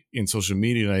see it in social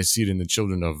media and I see it in the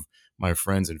children of my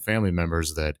friends and family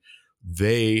members that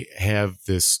they have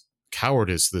this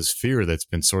cowardice, this fear that's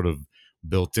been sort of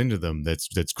built into them,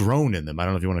 that's grown in them. I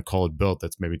don't know if you want to call it built,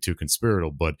 that's maybe too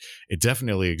conspiratorial, but it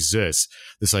definitely exists.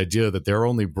 This idea that they're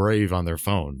only brave on their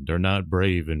phone. They're not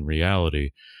brave in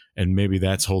reality. And maybe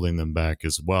that's holding them back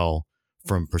as well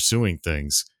from pursuing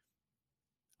things.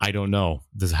 I don't know.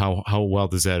 How well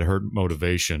does that hurt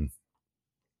motivation?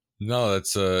 No,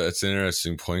 it's an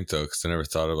interesting point though, because I never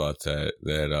thought about that.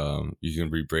 That you can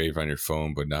be brave on your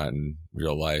phone, but not in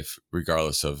real life,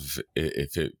 regardless of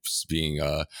if it's being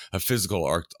a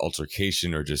physical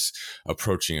altercation or just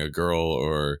approaching a girl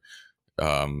or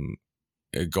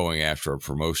going after a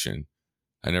promotion.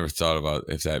 I never thought about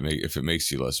if it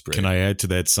makes you less brave. Can I add to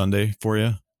that Sunday for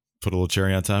you? Put a little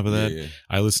cherry on top of that. Yeah.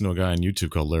 I listened to a guy on YouTube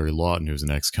called Larry Lawton, who's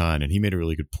an ex-con, and he made a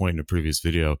really good point in a previous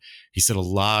video. He said a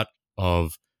lot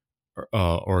of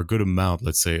or a good amount,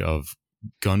 let's say, of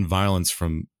gun violence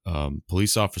from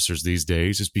police officers these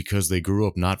days is because they grew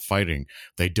up not fighting.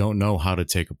 They don't know how to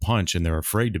take a punch and they're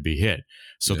afraid to be hit.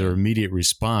 So their immediate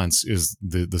response is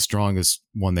the strongest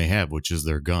one they have, which is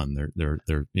their gun,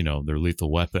 their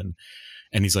lethal weapon.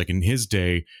 And he's like, in his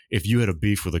day, if you had a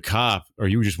beef with a cop or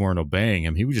you just weren't obeying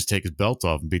him, he would just take his belt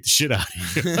off and beat the shit out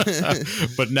of you.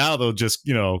 But now they'll just,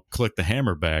 click the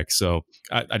hammer back. So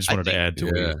I just wanted to add to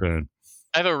what you're saying.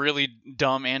 I have a really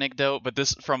dumb anecdote, but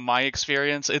this, from my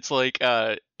experience, it's like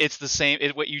it's the same.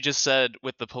 What you just said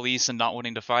with the police and not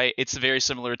wanting to fight. It's very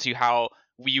similar to how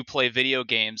you play video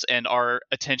games and our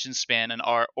attention span and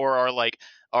our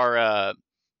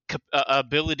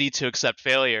ability to accept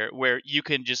failure, where you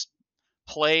can just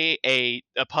play a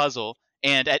puzzle,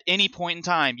 and at any point in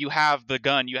time, you have the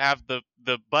gun, you have the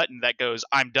button that goes,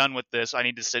 I'm done with this, I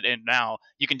need to sit in now.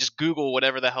 You can just Google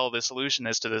whatever the hell the solution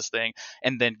is to this thing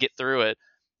and then get through it.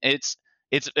 It's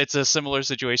a similar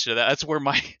situation to that.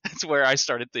 That's where I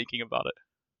started thinking about it.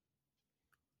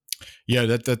 Yeah,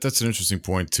 that's an interesting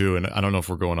point too. And I don't know if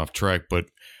we're going off track, but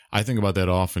I think about that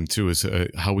often too, is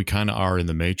how we kind of are in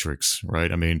the Matrix,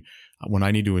 right? I mean, when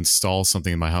I need to install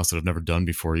something in my house that I've never done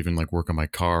before, even like work on my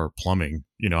car, or plumbing,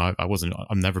 I've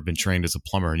never been trained as a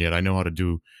plumber, and yet I know how to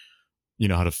do,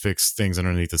 how to fix things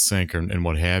underneath the sink and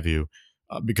what have you,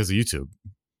 because of YouTube.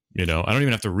 I don't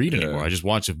even have to read anymore. I just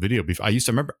watch a video. I used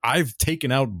to remember I've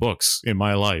taken out books in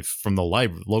my life from the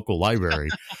local library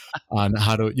on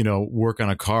how to, work on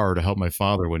a car to help my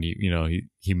father when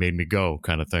he made me go,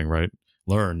 kind of thing, right?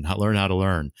 Learn how to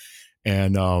learn.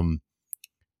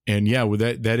 And yeah, with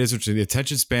that is interesting. The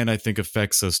attention span, I think,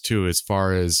 affects us too, as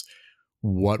far as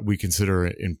what we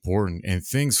consider important and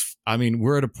things. I mean,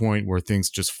 we're at a point where things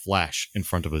just flash in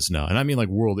front of us now. And I mean, like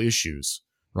world issues,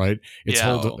 right? It's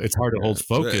hard to hold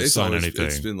focus on anything.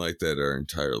 It's been like that our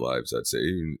entire lives, I'd say,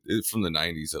 even from the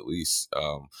 90s at least.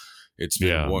 It's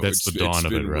been that's the dawn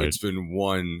of it, right? It's been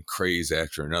one craze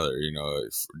after another.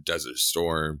 Desert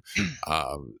Storm,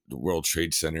 the World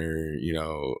Trade Center.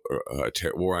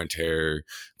 War on Terror,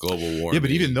 global warming. Yeah, but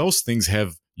even those things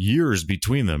have years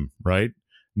between them, right?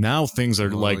 Now things are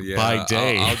by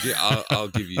day. I'll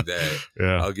give you that.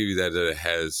 Yeah. I'll give you that it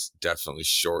has definitely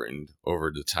shortened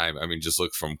over the time. I mean, just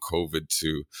look from COVID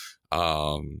to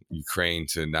Ukraine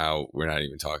to now. We're not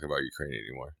even talking about Ukraine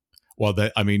anymore. Well,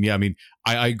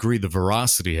 I agree. The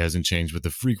veracity hasn't changed, but the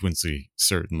frequency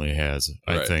certainly has.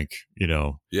 Right. I think,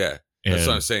 Yeah, that's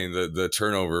what I'm saying. The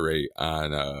turnover rate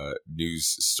on news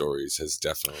stories has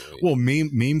definitely. Well,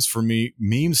 memes for me,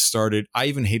 started. I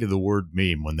even hated the word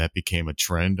meme when that became a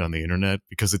trend on the internet,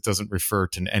 because it doesn't refer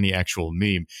to any actual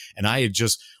meme. And I had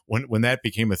just when that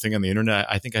became a thing on the internet,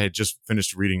 I think I had just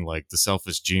finished reading like The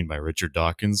Selfish Gene by Richard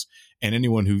Dawkins. And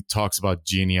anyone who talks about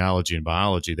genealogy and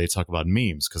biology, they talk about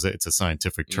memes because it's a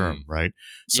scientific term, right?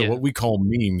 So what we call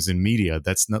memes in media,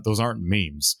 those aren't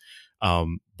memes.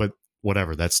 But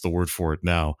whatever, that's the word for it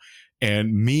now.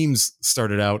 And memes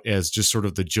started out as just sort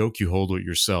of the joke you hold with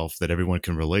yourself that everyone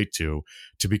can relate to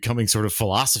becoming sort of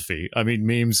philosophy. I mean,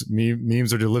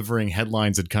 memes are delivering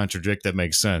headlines that contradict, that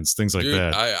make sense, things like Dude,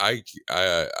 that. I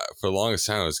for the longest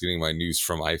time I was getting my news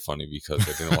from iFunny because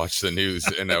I didn't watch the news,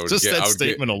 and I would just get that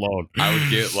statement alone. I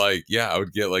would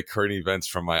get like current events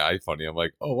from my iFunny. I'm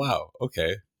like, oh wow,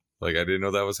 okay, like I didn't know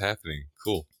that was happening.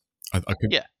 Cool. I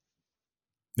could, Yeah.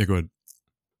 Yeah, go ahead.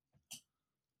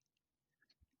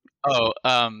 Oh,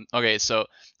 okay. So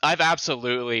I've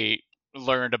absolutely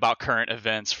learned about current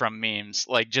events from memes,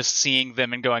 like just seeing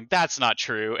them and going, "That's not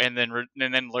true," and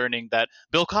then learning that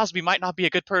Bill Cosby might not be a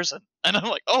good person, and I'm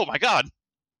like, "Oh my god!"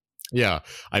 Yeah,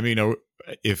 I mean,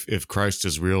 if Christ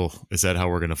is real, is that how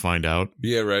we're going to find out?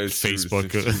 Yeah, right. It's Facebook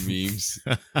through memes.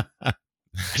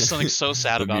 There's something so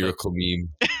sad The about miracle meme.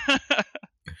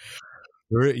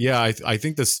 Yeah, I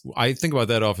think this. I think about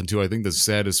that often too. I think the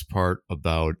saddest part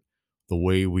about the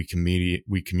way we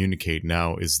communicate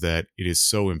now is that it is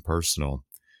so impersonal,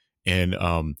 and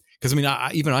because I mean,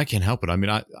 even I can't help it. I mean,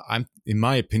 I'm in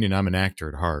my opinion, I'm an actor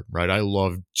at heart, right? I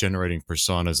love generating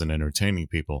personas and entertaining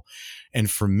people,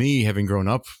 and for me, having grown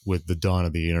up with the dawn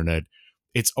of the internet,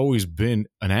 it's always been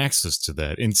an access to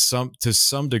that. To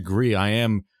some degree,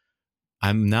 I'm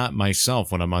not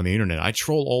myself when I'm on the internet. I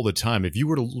troll all the time. If you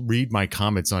were to read my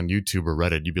comments on YouTube or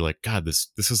Reddit, you'd be like, God, this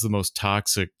is the most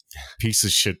toxic piece of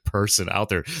shit person out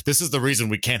there. This is the reason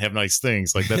we can't have nice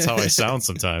things. Like, that's how I sound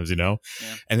sometimes, you know?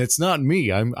 Yeah. And it's not me.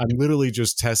 I'm literally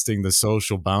just testing the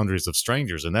social boundaries of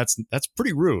strangers. And that's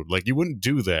pretty rude. Like, you wouldn't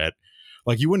do that.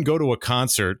 Like, you wouldn't go to a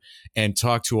concert and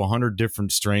talk to 100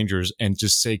 different strangers and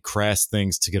just say crass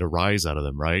things to get a rise out of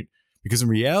them, right? Because in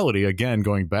reality, again,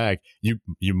 going back, you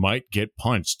might get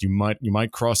punched. You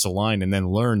might cross a line and then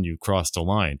learn you crossed a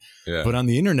line. Yeah. But on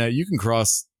the internet, you can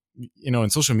cross, in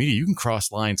social media, you can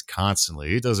cross lines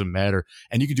constantly. It doesn't matter.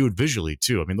 And you can do it visually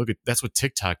too. I mean, that's what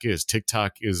TikTok is.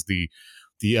 TikTok is the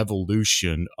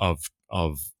evolution of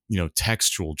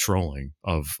textual trolling,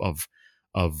 of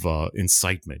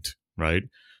incitement, right?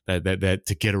 That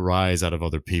to get a rise out of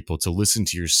other people, to listen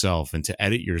to yourself and to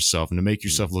edit yourself and to make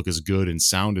yourself look as good and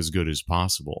sound as good as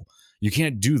possible. You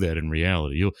can't do that in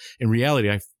reality. In reality,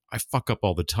 I fuck up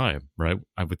all the time, right?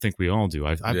 I would think we all do.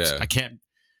 I can't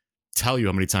tell you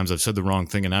how many times I've said the wrong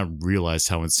thing and I realized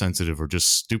how insensitive or just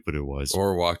stupid it was.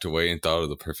 Or walked away and thought of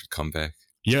the perfect comeback.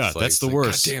 Yeah, that's the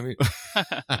worst. God damn it.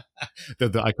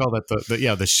 I call that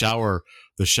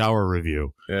the shower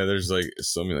review. Yeah, there's like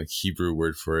something like Hebrew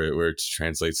word for it where it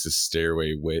translates to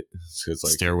stairway wit. So it's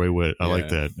like stairway wit. I like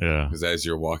that. Yeah. Because as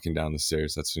you're walking down the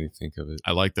stairs, that's when you think of it.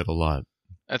 I like that a lot.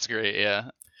 That's great. Yeah.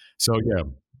 So yeah.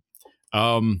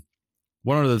 One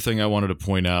other thing I wanted to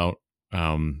point out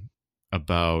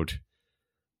about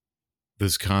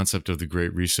this concept of the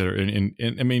Great Reset, and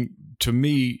I mean, to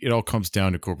me, it all comes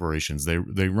down to corporations. They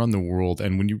run the world,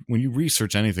 and when you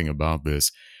research anything about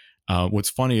this,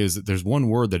 what's funny is that there's one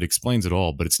word that explains it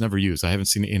all, but it's never used. I haven't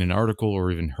seen it in an article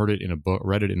or even heard it in a book,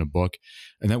 read it in a book,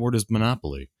 and that word is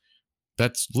monopoly.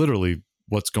 That's literally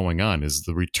what's going on, is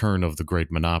the return of the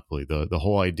great monopoly, the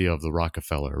whole idea of the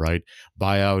Rockefeller, right?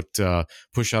 Buy out,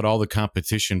 push out all the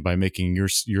competition by making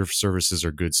your services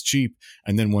or goods cheap.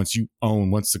 And then once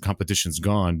the competition's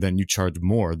gone, then you charge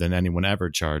more than anyone ever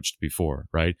charged before,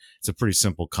 right? It's a pretty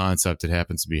simple concept. It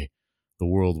happens to be the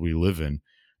world we live in.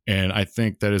 And I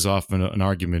think that is often an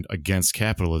argument against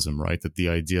capitalism, right? That the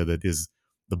idea that is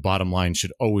the bottom line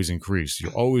should always increase.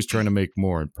 You're always trying to make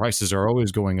more, and prices are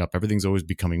always going up. Everything's always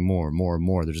becoming more and more and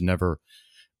more. There's never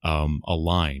a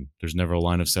line. There's never a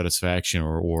line of satisfaction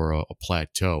or a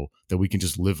plateau that we can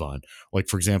just live on. Like,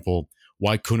 for example,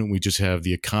 why couldn't we just have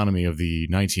the economy of the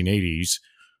 1980s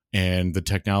and the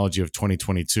technology of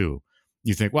 2022?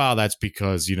 You think, wow, that's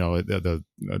because, the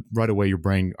right away your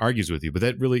brain argues with you. But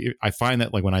that really, I find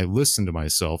that, like, when I listen to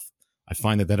myself, I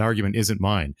find that argument isn't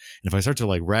mine. And if I start to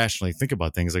like rationally think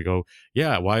about things, I go,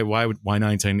 yeah, why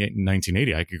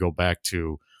 1980? I could go back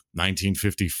to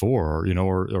 1954,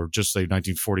 or just say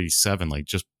 1947, like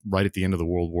just right at the end of the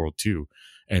World War II,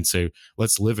 and say,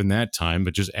 let's live in that time,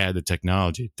 but just add the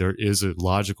technology. There is a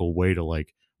logical way to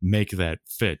like make that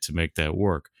fit, to make that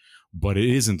work. But it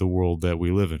isn't the world that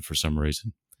we live in for some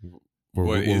reason.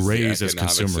 We're raised as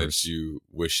consumers. That you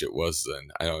wish it was. Then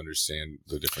I don't understand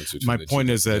the difference between. My point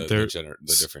is that the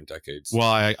different decades.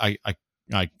 Well, I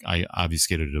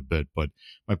obfuscated it a bit, but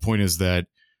my point is that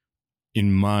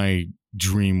in my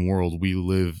dream world, we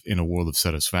live in a world of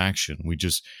satisfaction.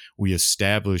 We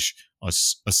establish a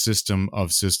system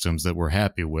of systems that we're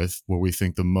happy with, where we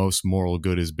think the most moral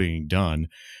good is being done,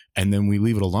 and then we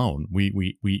leave it alone.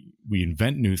 We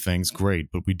invent new things, great,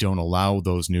 but we don't allow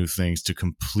those new things to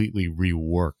completely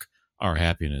rework our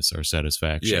happiness, our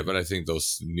satisfaction. Yeah, but I think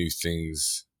those new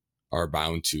things are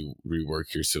bound to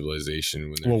rework your civilization.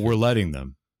 When they're Well, we're letting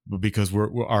them, because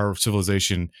our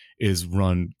civilization is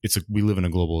run. We live in a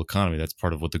global economy. That's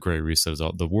part of what the Great Reset is.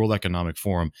 The World Economic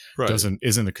Forum right.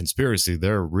 isn't a conspiracy.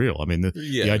 They're real. I mean,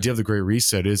 the idea of the Great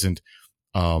Reset isn't.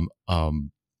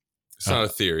 It's not a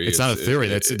theory. It's not a theory.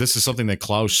 This is something that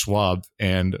Klaus Schwab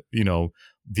and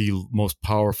the most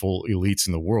powerful elites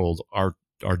in the world are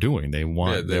doing. They're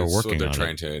working. They're on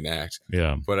trying it. to enact.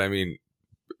 Yeah, but I mean,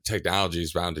 technology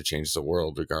is bound to change the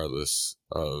world, regardless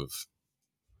of.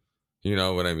 You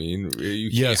know what I mean?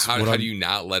 Yes. How do you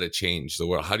not let it change the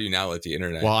world? How do you not let the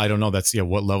internet? Well, I don't know. That's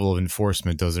what level of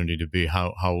enforcement does there need to be?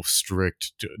 How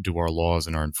strict do our laws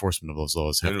and our enforcement of those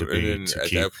laws have to be? And at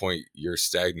that point, you're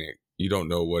stagnant. You don't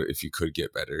know what if you could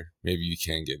get better. Maybe you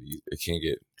can get. It can't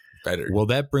get better. Well,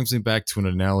 that brings me back to an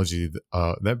analogy.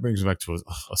 That brings me back to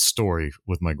a story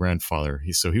with my grandfather. He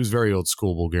was a very old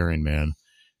school Bulgarian man,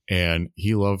 and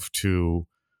he loved to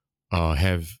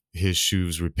have his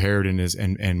shoes repaired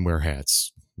and wear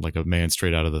hats like a man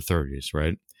straight out of the 30s,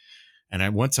 right? And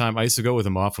at one time, I used to go with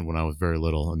him often when I was very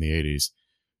little in the 80s.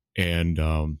 And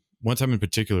one time in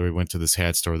particular, we went to this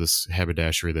hat store, this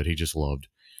haberdashery that he just loved.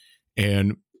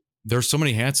 And there's so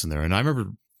many hats in there. And I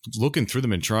remember looking through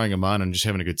them and trying them on and just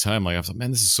having a good time. Like, I was like,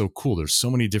 man, this is so cool. There's so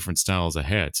many different styles of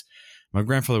hats. My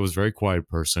grandfather was a very quiet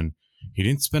person. He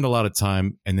didn't spend a lot of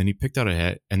time. And then he picked out a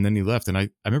hat and then he left. And I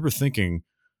remember thinking,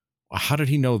 how did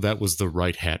he know that was the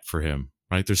right hat for him?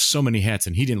 Right? There's so many hats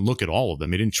and he didn't look at all of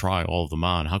them. He didn't try all of them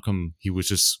on. How come he was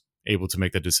just able to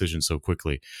make that decision so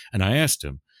quickly? And I asked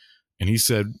him, and he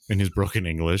said in his broken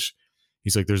English,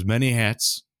 he's like, there's many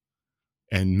hats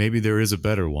and maybe there is a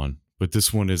better one, but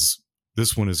this one is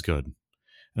good.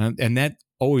 And that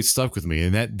always stuck with me.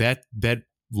 And that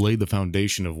laid the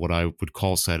foundation of what I would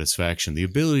call satisfaction, the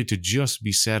ability to just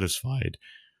be satisfied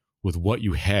with what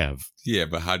you have. Yeah.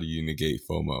 But how do you negate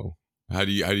FOMO? How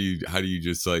do you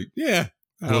just like, yeah.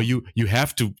 Well, you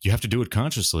have to do it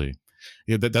consciously.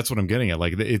 Yeah, that's what I'm getting at.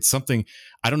 Like, it's something,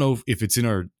 I don't know if it's in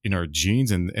our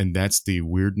genes, and that's the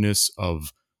weirdness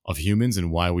of humans and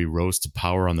why we rose to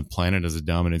power on the planet as a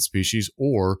dominant species,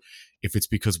 or if it's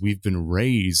because we've been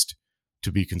raised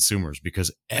to be consumers,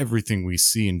 because everything we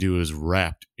see and do is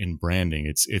wrapped in branding.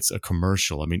 It's a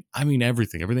commercial. I mean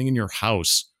everything in your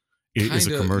house is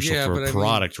a commercial for a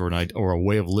product or a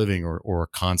way of living or a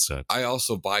concept. I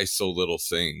also buy so little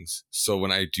things. So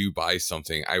when I do buy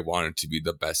something, I want it to be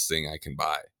the best thing I can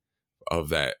buy of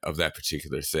that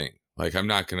particular thing. Like, I'm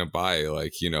not going to buy,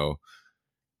 like,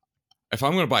 if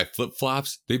I'm going to buy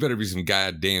flip-flops, they better be some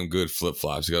goddamn good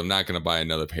flip-flops. Because I'm not going to buy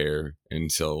another pair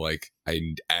until, like, I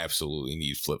absolutely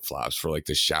need flip-flops for, like,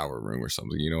 the shower room or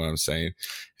something. You know what I'm saying?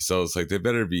 So it's like, they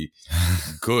better be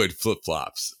good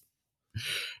flip-flops.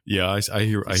 Yeah, I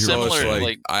hear. Similar,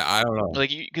 like I don't know, like,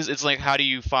 because it's like, how do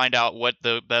you find out what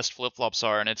the best flip flops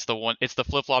are? And it's the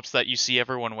flip flops that you see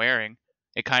everyone wearing.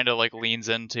 It kind of like leans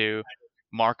into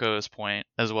Marco's point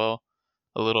as well,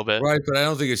 a little bit. Right, but I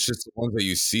don't think it's just the ones that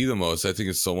you see the most. I think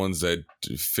it's the ones that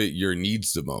fit your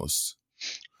needs the most.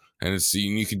 And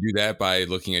you can do that by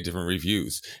looking at different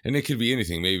reviews, and it could be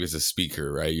anything. Maybe it's a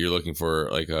speaker, right? You're looking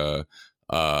for like a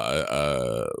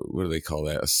what do they call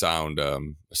that? A sound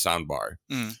bar.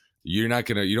 Mm. You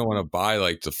don't want to buy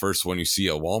like the first one you see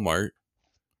at Walmart.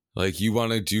 Like, you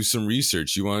want to do some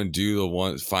research. You want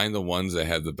to find the ones that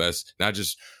have the best, not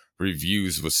just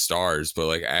reviews with stars, but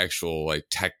like actual like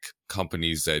tech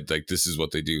companies that, like, this is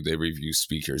what they do. They review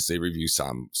speakers, they review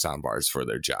sound bars for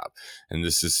their job. And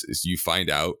this is you find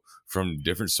out from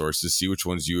different sources, see which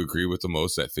ones you agree with the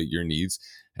most that fit your needs.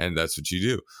 And that's what you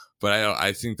do. But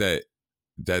I think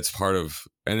that's part of,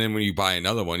 and then when you buy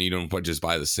another one, you don't just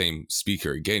buy the same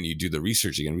speaker again. You do the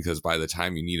research again, because by the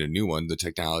time you need a new one, the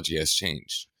technology has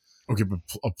changed. Okay, but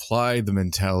apply the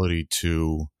mentality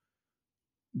to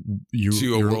you,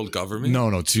 to a world government.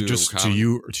 No, to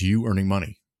you earning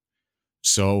money.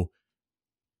 So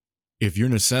if your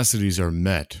necessities are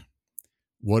met,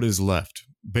 what is left?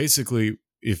 Basically,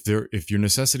 if your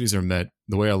necessities are met,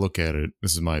 the way I look at it,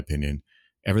 this is my opinion,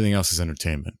 everything else is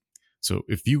entertainment. So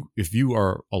if you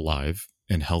are alive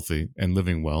and healthy and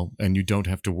living well, and you don't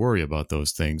have to worry about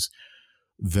those things,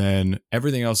 then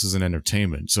everything else is an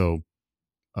entertainment. So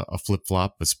a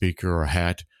flip-flop, a speaker, or a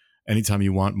hat, anytime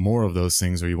you want more of those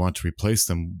things or you want to replace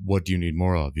them, what do you need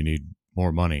more of? You need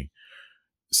more money.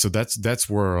 So that's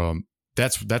where I'm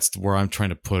trying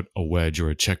to put a wedge or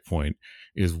a checkpoint,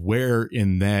 is where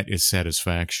in that is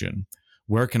satisfaction.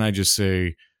 Where can I just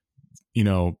say,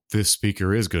 this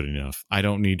speaker is good enough, I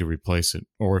don't need to replace it,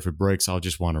 or if it breaks, I'll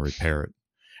just want to repair it.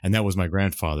 And that was my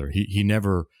grandfather. He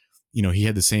never he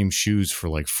had the same shoes for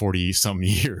like 40 something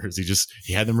years.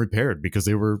 He had them repaired because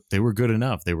they were good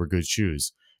enough. They were good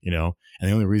shoes, and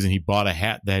the only reason he bought a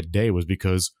hat that day was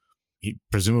because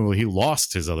presumably he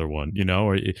lost his other one,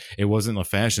 or it wasn't a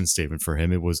fashion statement for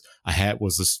him. It was a hat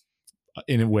was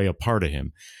in a way a part of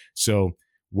him. So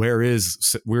where is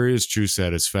true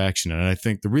satisfaction? And I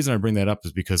think the reason I bring that up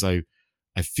is because I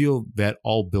feel that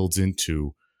all builds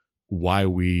into why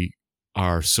we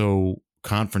are so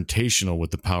confrontational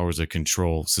with the powers that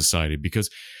control society. Because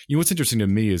what's interesting to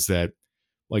me is that,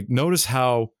 like, notice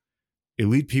how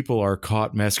elite people are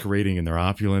caught masquerading in their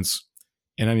opulence,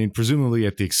 and I mean presumably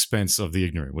at the expense of the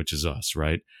ignorant, which is us,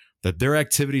 right? That their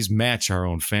activities match our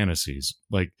own fantasies.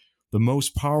 Like, the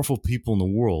most powerful people in the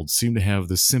world seem to have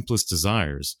the simplest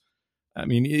desires. I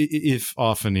mean, if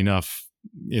often enough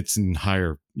it's in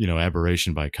higher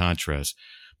aberration by contrast,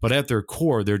 but at their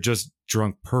core they're just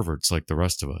drunk perverts like the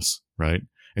rest of us, right?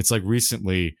 It's like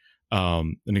recently,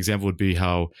 an example would be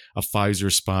how a Pfizer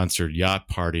sponsored yacht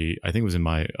party, I think it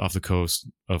was off the coast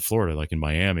of Florida, like in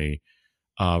Miami,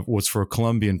 was for a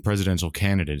Colombian presidential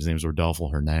candidate. His name was Rodolfo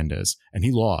Hernandez, and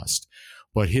he lost.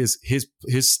 But his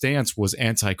stance was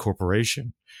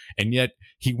anti-corporation, and yet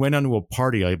he went onto a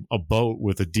party, a boat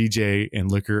with a DJ and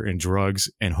liquor and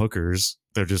drugs and hookers.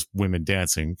 They're just women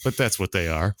dancing, but that's what they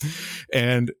are.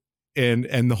 And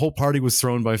the whole party was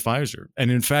thrown by Pfizer.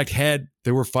 And in fact,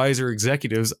 there were Pfizer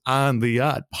executives on the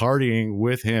yacht partying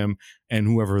with him and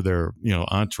whoever their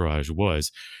entourage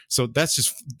was. So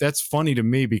that's funny to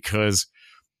me because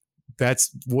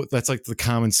that's like the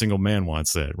common single man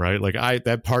wants that, right? Like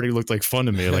that party looked like fun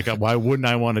to me. Like, why wouldn't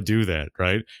I want to do that,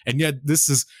 right? And yet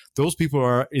those people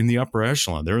are in the upper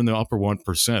echelon. They're in the upper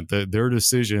 1%. Their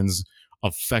decisions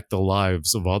affect the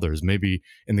lives of others. Maybe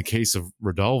in the case of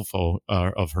Rodolfo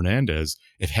of Hernandez,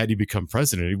 had he become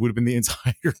president, it would have been the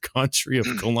entire country of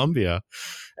Colombia.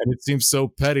 And it seems so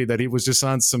petty that he was just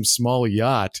on some small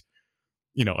yacht.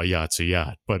 A yacht's a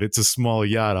yacht, but it's a small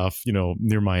yacht off,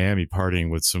 near Miami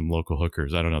partying with some local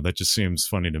hookers. I don't know. That just seems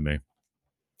funny to me.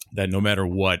 That no matter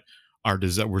what,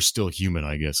 we're still human,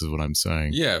 I guess, is what I'm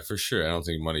saying. Yeah, for sure. I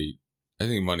think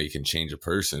money can change a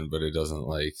person, but it doesn't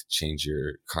like change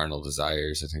your carnal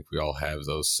desires. I think we all have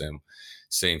those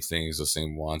same things, those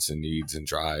same wants and needs and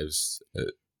drives.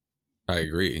 I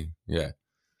agree. Yeah.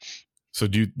 So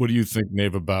what do you think,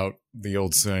 Nave, about the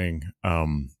old saying,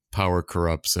 power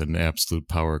corrupts and absolute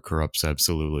power corrupts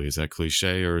absolutely? Is that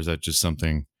cliche, or is that just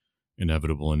something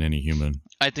inevitable in any human?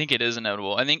 I think it is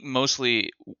inevitable. I think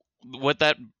mostly what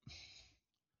that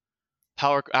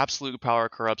absolute power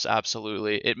corrupts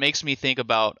absolutely. It makes me think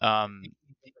about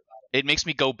it makes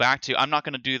me go back to, I'm not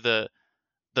going to do the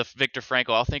Viktor Frankl.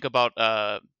 I'll think about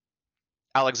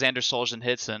Alexander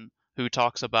Solzhenitsyn, who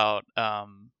talks about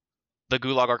the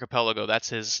Gulag Archipelago. That's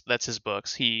his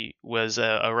books. He was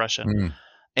a Russian.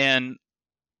 And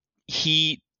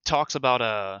he talks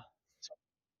about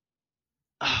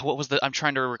what was I'm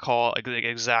trying to recall the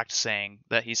exact saying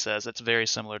that he says. It's very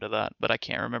similar to that, but I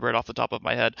can't remember it off the top of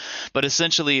my head. But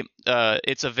essentially,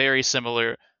 it's a very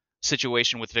similar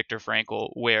situation with Viktor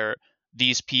Frankl, where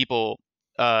these people,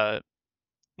 as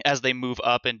they move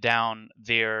up and down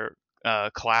their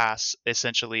class,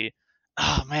 essentially,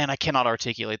 oh man, I cannot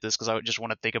articulate this because I would just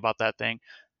want to think about that thing.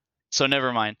 So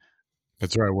never mind.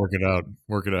 That's right. Work it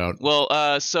out.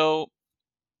 Well, so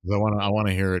I want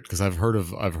to hear it because I've heard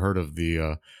of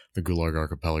the Gulag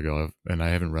Archipelago, and I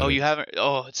haven't read it. Oh, you haven't?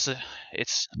 Oh, it's No.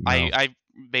 I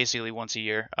basically once a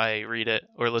year I read it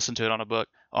or listen to it on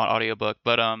audiobook.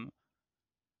 But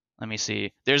let me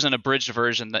see. There's an abridged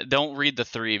version that don't read the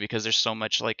 3 because there's so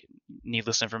much like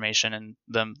needless information in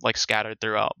them like scattered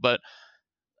throughout. But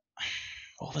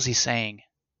what was he saying?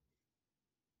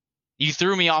 You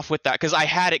threw me off with that because I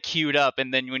had it queued up,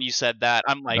 and then when you said that,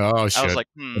 I'm like, oh shit! I was like,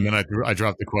 And then I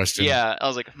dropped the question. Yeah, I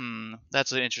was like,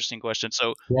 that's an interesting question.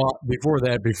 So, well, before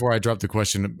I dropped the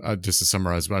question, just to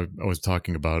summarize, I was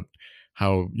talking about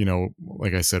how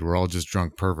like I said, we're all just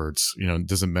drunk perverts. It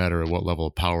doesn't matter at what level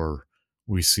of power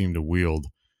we seem to wield.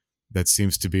 That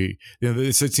seems to be,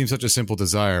 it seems such a simple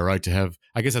desire, right? To have,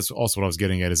 I guess that's also what I was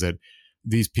getting at, is that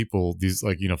these people, these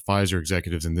like, Pfizer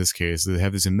executives in this case, they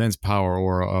have this immense power,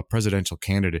 or a presidential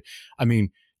candidate. I mean,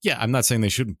 yeah, I'm not saying they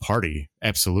shouldn't party.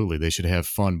 Absolutely. They should have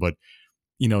fun, but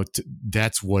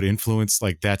that's what influence,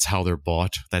 like that's how they're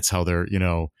bought. That's how they're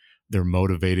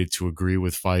motivated to agree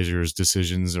with Pfizer's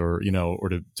decisions, or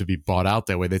to be bought out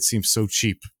that way. That seems so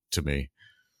cheap to me.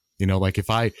 Like if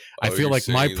I feel like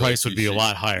my price would be a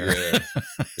lot higher.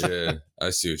 Yeah. I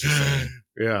see what you're saying.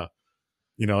 Yeah.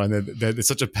 And that it's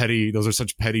those are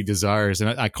such petty desires,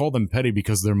 and I call them petty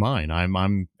because they're mine.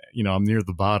 I'm I'm near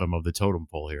the bottom of the totem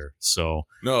pole here. So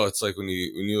No, it's like when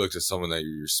you look to someone that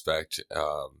you respect.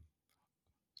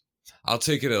 I'll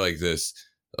take it like this.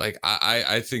 Like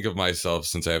I think of myself,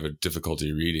 since I have a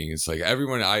difficulty reading, it's like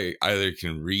everyone I either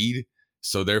can read,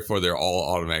 so therefore they're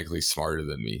all automatically smarter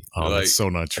than me. oh, like, that's so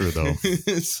not true though.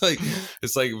 it's like,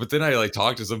 but then I like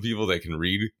talk to some people that can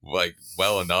read like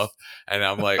well enough, and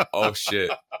I'm like, oh shit,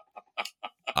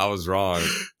 I was wrong.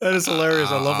 That is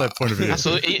hilarious. I love that point of view.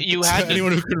 So you had to,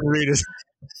 anyone who can read is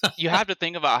you have to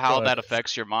think about how Go ahead. that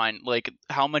affects your mind. Like,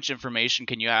 how much information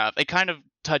can you have? It kind of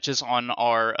touches on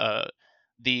our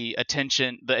the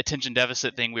attention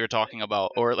deficit thing we were talking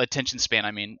about, or attention span.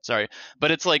 I mean, sorry, but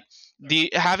it's like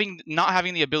not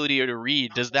having the ability to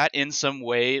read. Does that in some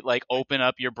way like open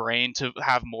up your brain to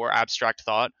have more abstract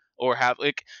thought, or have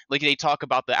like they talk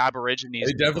about the Aborigines?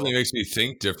 It definitely makes me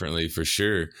think differently for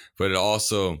sure, but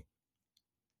it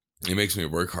makes me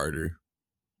work harder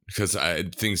because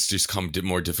things just come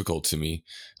more difficult to me.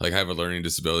 Like I have a learning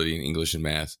disability in English and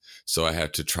math, so I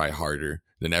have to try harder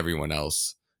than everyone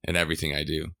else in everything I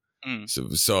do.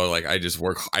 So like I just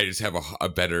have a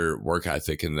better work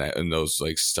ethic in those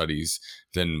like studies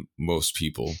than most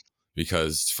people,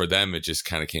 because for them it just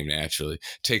kind of came naturally.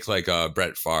 Take like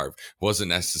Brett Favre, wasn't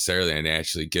necessarily a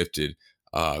naturally gifted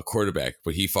quarterback,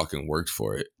 but he fucking worked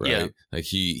for it, right? Yeah. Like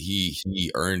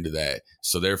he earned that.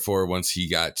 So therefore, once he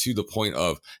got to the point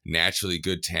of naturally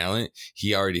good talent,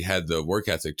 he already had the work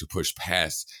ethic to push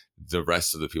past the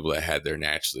rest of the people that had their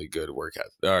naturally good work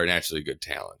ethic or naturally good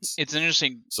talents. It's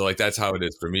interesting. So like that's how it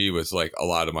is for me with like a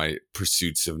lot of my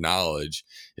pursuits of knowledge,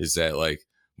 is that like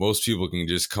most people can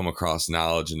just come across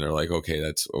knowledge and they're like, okay,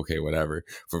 that's okay, whatever.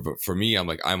 For me, I'm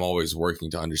like, I'm always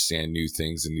working to understand new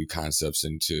things and new concepts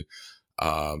and to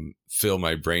fill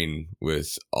my brain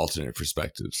with alternate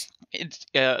perspectives. It's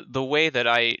the way that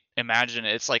I imagine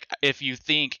it. It's like, if you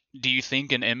think, do you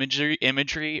think in imagery,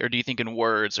 or do you think in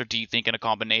words, or do you think in a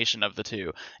combination of the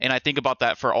two? And I think about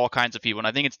that for all kinds of people, and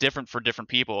I think it's different for different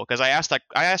people, because I ask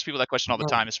people that question all the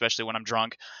time, especially when I'm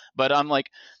drunk. But I'm like,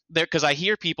 because I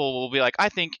hear people will be like, I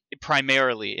think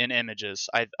primarily in images.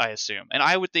 I assume, and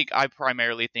I would think I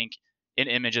primarily think in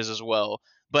images as well.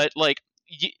 But like,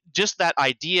 just that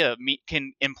idea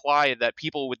can imply that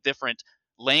people with different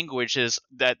languages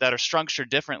that are structured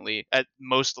differently,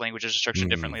 most languages are structured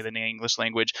differently than the English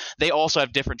language, they also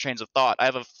have different trains of thought. I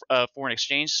have a foreign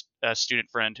exchange student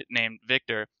friend named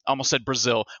Victor. I almost said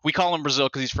Brazil. We call him Brazil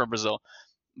because he's from Brazil,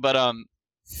 but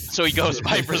so he goes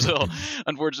by Brazil,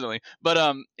 unfortunately.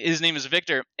 But his name is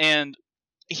Victor, and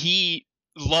he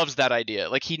loves that idea.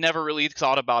 Like, he never really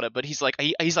thought about it, but he's like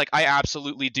I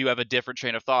absolutely do have a different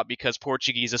train of thought, because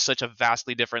Portuguese is such a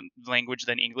vastly different language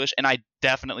than English, and I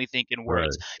definitely think in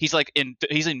words. Right.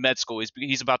 He's in med school.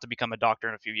 He's about to become a doctor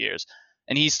in a few years,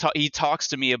 and he talks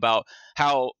to me about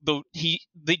how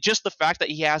just the fact that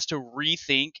he has to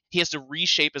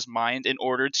reshape his mind in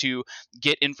order to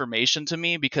get information to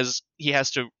me, because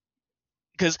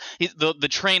the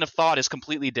train of thought is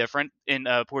completely different in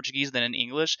Portuguese than in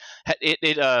English.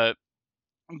 It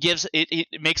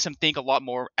makes him think a lot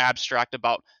more abstract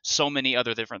about so many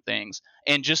other different things,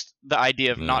 and just the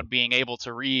idea of not being able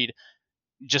to read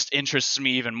just interests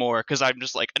me even more, because I'm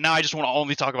just like, now I just want to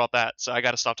only talk about that, so I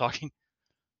got to stop talking.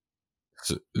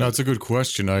 No, it's a good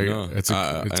question. It's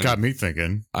got me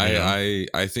thinking.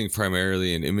 I think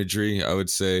primarily in imagery, I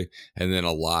would say, and then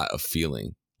a lot of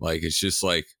feeling. Like, it's just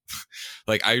like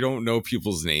I don't know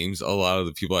people's names. A lot of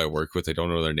the people I work with, I don't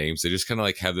know their names. They just kind of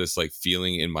like have this like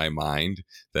feeling in my mind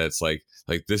that's like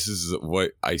this is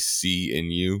what I see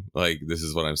in you. Like, this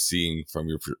is what I'm seeing from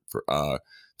your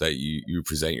that you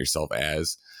present yourself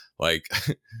as. Like,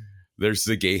 there's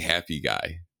the gay happy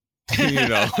guy. You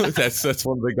know, that's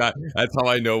one of the guys. That's how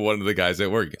I know one of the guys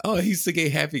at work. Oh, he's the gay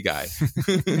happy guy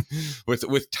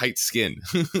with tight skin.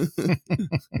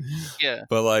 Yeah,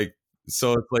 but like.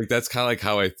 So it's like, that's kind of like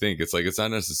how I think. It's like, it's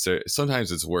not necessary.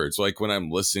 Sometimes it's words. Like when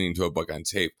I'm listening to a book on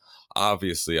tape,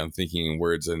 obviously I'm thinking in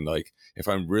words. And like, if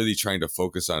I'm really trying to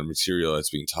focus on material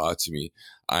that's being taught to me,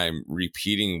 I'm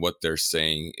repeating what they're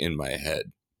saying in my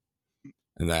head.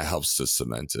 And that helps to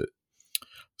cement it.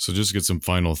 So just get some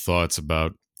final thoughts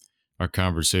about our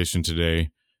conversation today.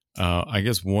 I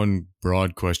guess one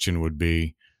broad question would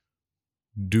be,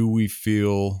 do you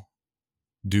feel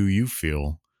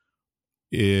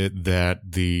that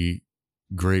the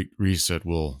Great Reset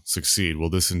will succeed? Will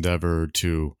this endeavor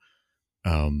to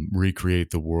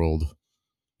recreate the world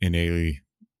in a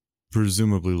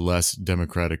presumably less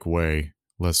democratic way,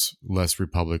 less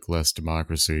republic, less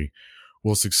democracy,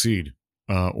 will succeed?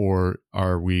 Or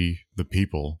are we, the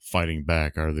people, fighting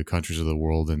back? Are the countries of the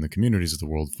world and the communities of the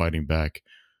world fighting back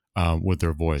with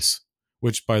their voice?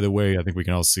 which, by the way, I think we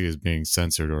can all see as being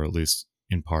censored, or at least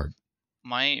in part.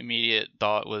 My immediate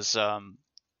thought was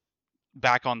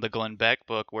back on the Glenn Beck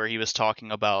book where he was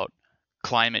talking about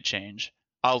climate change.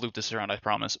 I'll loop this around, I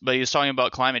promise. But he was talking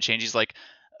about climate change. He's like,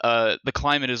 the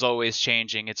climate is always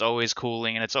changing. It's always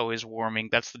cooling and it's always warming.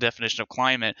 That's the definition of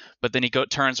climate. But then he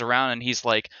turns around and he's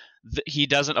like, he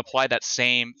doesn't apply that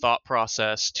same thought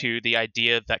process to the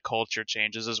idea that culture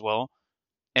changes as well.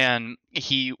 And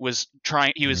he was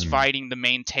fighting to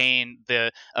maintain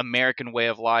the American way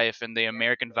of life and the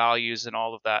American values and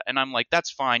all of that. And I'm like,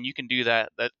 that's fine, you can do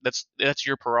that. That's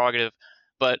your prerogative.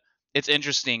 But it's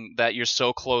interesting that you're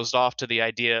so closed off to the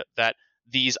idea that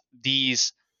the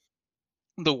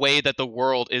way that the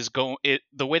world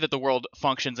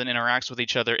functions and interacts with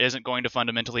each other isn't going to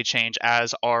fundamentally change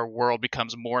as our world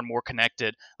becomes more and more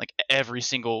connected. Like every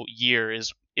single year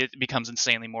it becomes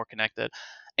insanely more connected.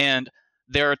 And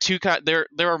there are two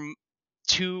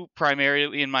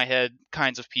primarily in my head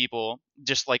kinds of people,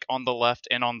 just like on the left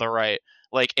and on the right,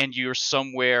 like, and you're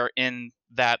somewhere in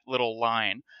that little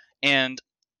line. And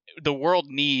the world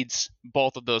needs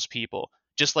both of those people,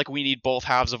 just like we need both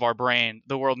halves of our brain.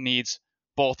 The world needs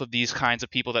both of these kinds of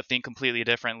people that think completely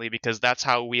differently, because that's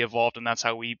how we evolved and that's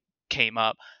how we came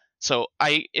up. So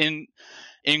in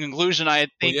conclusion, I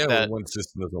think that when one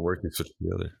system doesn't work, you switch to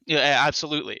the other. Yeah,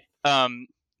 absolutely.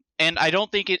 And I don't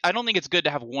think it's good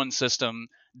to have one system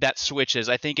that switches.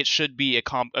 I think it should be a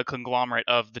conglomerate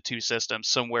of the two systems,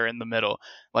 somewhere in the middle.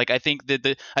 Like, I think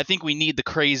we need the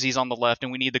crazies on the left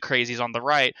and we need the crazies on the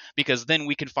right, because then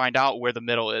we can find out where the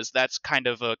middle is. That's kind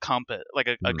of a compass, like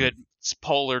a good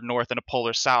polar north and a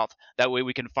polar south. That way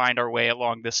we can find our way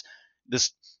along this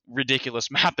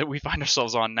ridiculous map that we find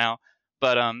ourselves on now.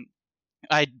 But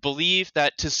I believe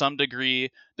that to some degree,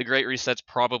 the Great Reset's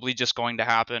probably just going to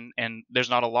happen, and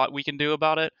there's not a lot we can do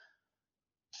about it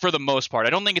for the most part. I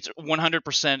don't think it's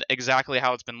 100% exactly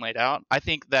how it's been laid out. I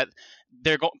think that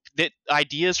that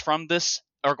ideas from this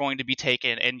are going to be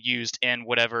taken and used in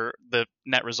whatever the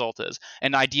net result is.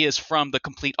 And ideas from the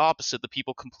complete opposite, the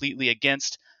people completely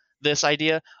against this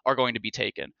idea, are going to be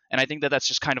taken. And I think that that's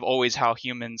just kind of always how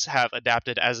humans have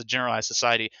adapted as a generalized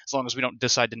society, as long as we don't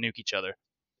decide to nuke each other.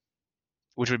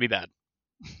 Which would be bad.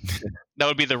 That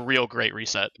would be the real Great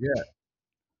Reset.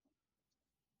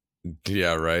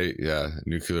 Yeah, right. Yeah,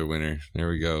 nuclear winter. There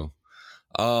we go.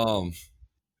 Do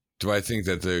I think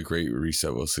that the Great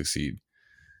Reset will succeed?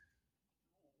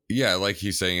 Yeah, like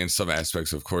he's saying, in some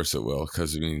aspects, of course it will.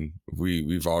 Because, I mean,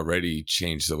 we've already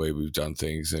changed the way we've done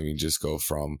things. I mean, just go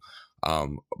from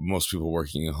most people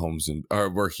working in homes or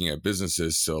working at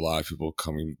businesses to a lot of people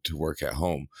coming to work at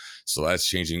home. So that's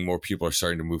changing. More people are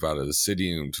starting to move out of the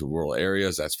city into rural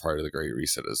areas. That's part of the Great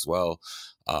Reset as well.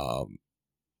 I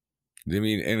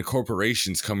mean, and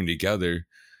corporations coming together,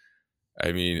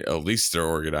 I mean, at least they're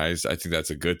organized. I think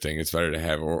that's a good thing. It's better to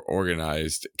have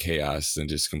organized chaos than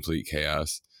just complete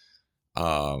chaos.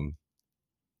 So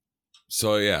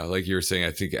yeah, like you were saying,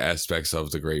 I think aspects of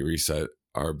the Great Reset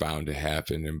are bound to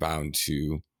happen and bound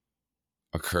to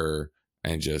occur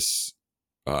and just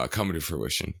come to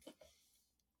fruition.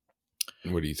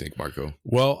 What do you think, Marco?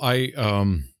 Well, I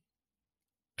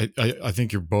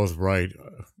think you're both right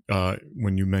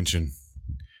when you mention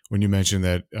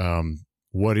that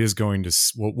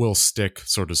what will stick,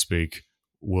 so to speak,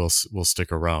 will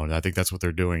stick around. I think that's what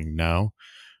they're doing now.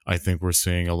 I think we're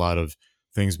seeing a lot of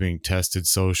things being tested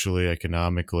socially,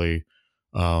 economically.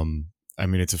 I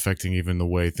mean, it's affecting even the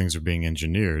way things are being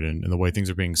engineered and the way things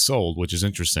are being sold, which is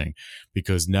interesting,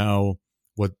 because now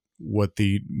what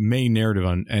the main narrative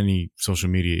on any social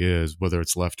media is, whether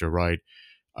it's left or right,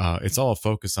 it's all a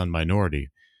focus on minority.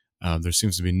 There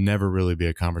seems to be never really be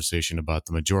a conversation about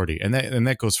the majority, and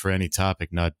that goes for any topic,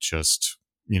 not just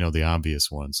the obvious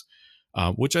ones.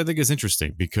 Which I think is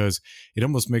interesting, because it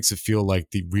almost makes it feel like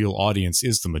the real audience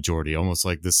is the majority, almost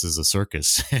like this is a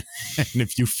circus. And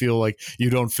if you feel like you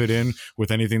don't fit in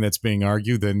with anything that's being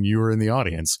argued, then you're in the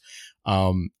audience.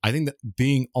 I think that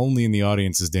being only in the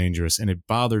audience is dangerous, and it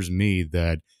bothers me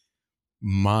that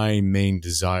my main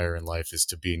desire in life is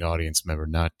to be an audience member,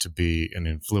 not to be an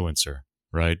influencer,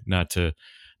 right? Not to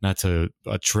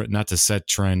set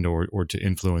trend or to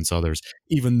influence others,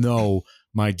 even though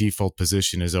my default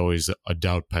position is always a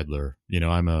doubt peddler.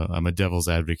 I'm a devil's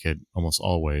advocate almost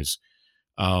always.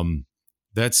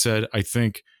 That said, I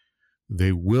think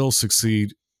they will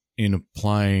succeed in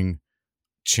applying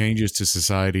changes to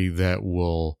society that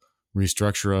will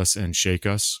restructure us and shake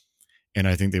us. And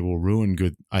I think they will ruin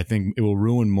good. I think it will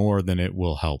ruin more than it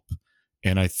will help.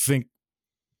 And I think,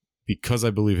 because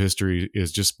I believe history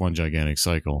is just one gigantic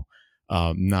cycle,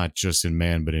 not just in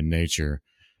man, but in nature,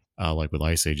 like with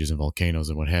ice ages and volcanoes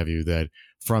and what have you, that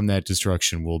from that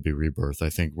destruction will be rebirth. I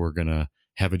think we're going to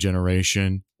have a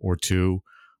generation or two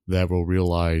that will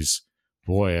realize,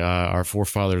 boy, our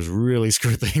forefathers really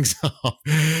screwed things up.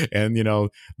 And,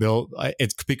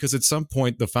 it's because at some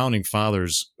point, the founding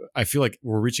fathers, I feel like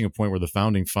we're reaching a point where the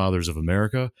founding fathers of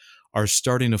America are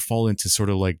starting to fall into sort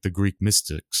of like the Greek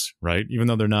mystics, right? Even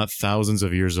though they're not thousands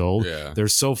of years old, they're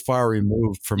so far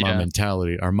removed from our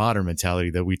mentality, our modern mentality,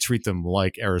 that we treat them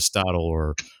like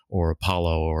Aristotle or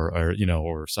Apollo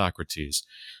or Socrates.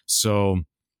 So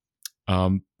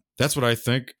that's what I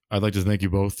think. I'd like to thank you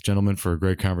both, gentlemen, for a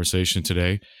great conversation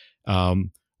today.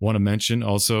 Want to mention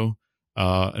also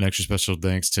an extra special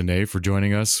thanks to Nate for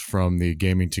joining us from the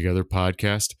Gaming Together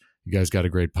podcast. You guys got a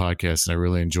great podcast, and I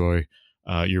really enjoy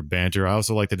your banter. I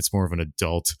also like that it's more of an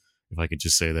adult, if I could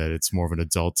just say that, it's more of an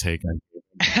adult take on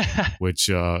gaming, which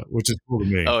is cool to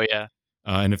me. Oh yeah.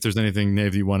 And if there's anything,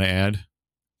 Nate, you want to add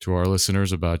to our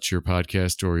listeners about your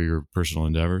podcast or your personal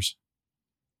endeavors?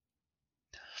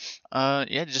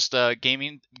 Just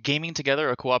gaming together,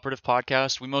 a cooperative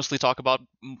podcast. We mostly talk about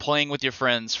playing with your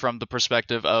friends from the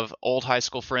perspective of old high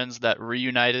school friends that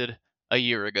reunited a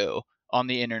year ago on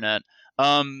the internet.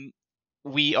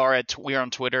 We are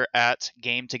on Twitter at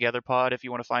Game Together Pod if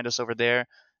you want to find us over there.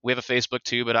 We have a Facebook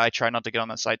too, but I try not to get on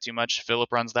that site too much.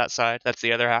 Philip runs that side. That's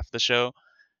the other half of the show.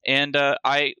 And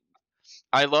I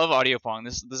love Audio Pong.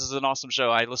 This is an awesome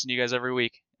show. I listen to you guys every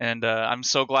week, and I'm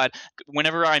so glad.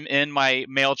 Whenever I'm in my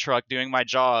mail truck doing my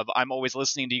job, I'm always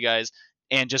listening to you guys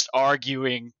and just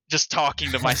arguing, just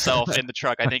talking to myself in the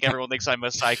truck. I think everyone thinks I'm a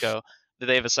psycho.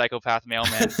 They have a psychopath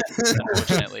mailman,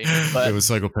 unfortunately. But they have a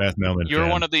psychopath mailman. You're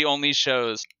one of the only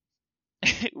shows.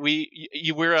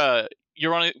 You're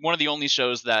one of the only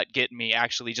shows that get me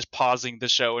actually just pausing the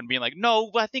show and being like, no,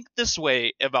 I think this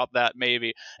way about that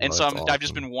maybe. And so I've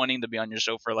just been wanting to be on your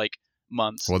show for like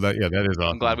months. Well, that is awesome.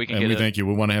 I'm glad we can get it. Thank you.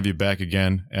 We want to have you back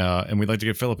again, and we'd like to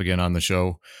get Philip again on the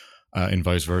show, and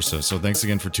vice versa. So thanks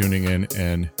again for tuning in,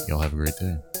 and y'all have a great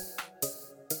day.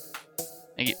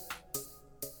 Thank you.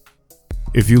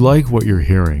 If you like what you're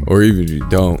hearing, or even if you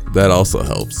don't, that also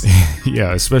helps.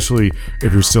 Yeah, especially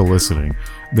if you're still listening,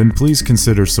 then please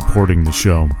consider supporting the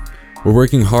show. We're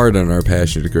working hard on our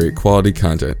passion to create quality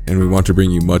content, and we want to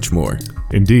bring you much more.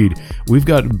 Indeed, we've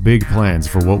got big plans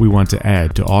for what we want to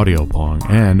add to Audio Pong,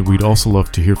 and we'd also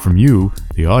love to hear from you,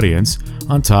 the audience,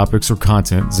 on topics or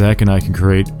content Zach and I can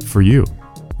create for you.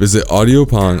 Visit Audio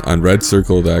Pong on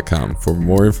redcircle.com for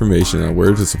more information on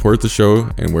where to support the show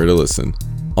and where to listen.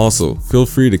 Also, feel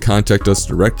free to contact us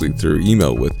directly through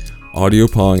email with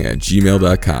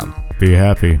audiopong@gmail.com. Be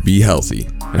happy, be healthy,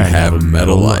 and have a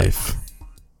metal life.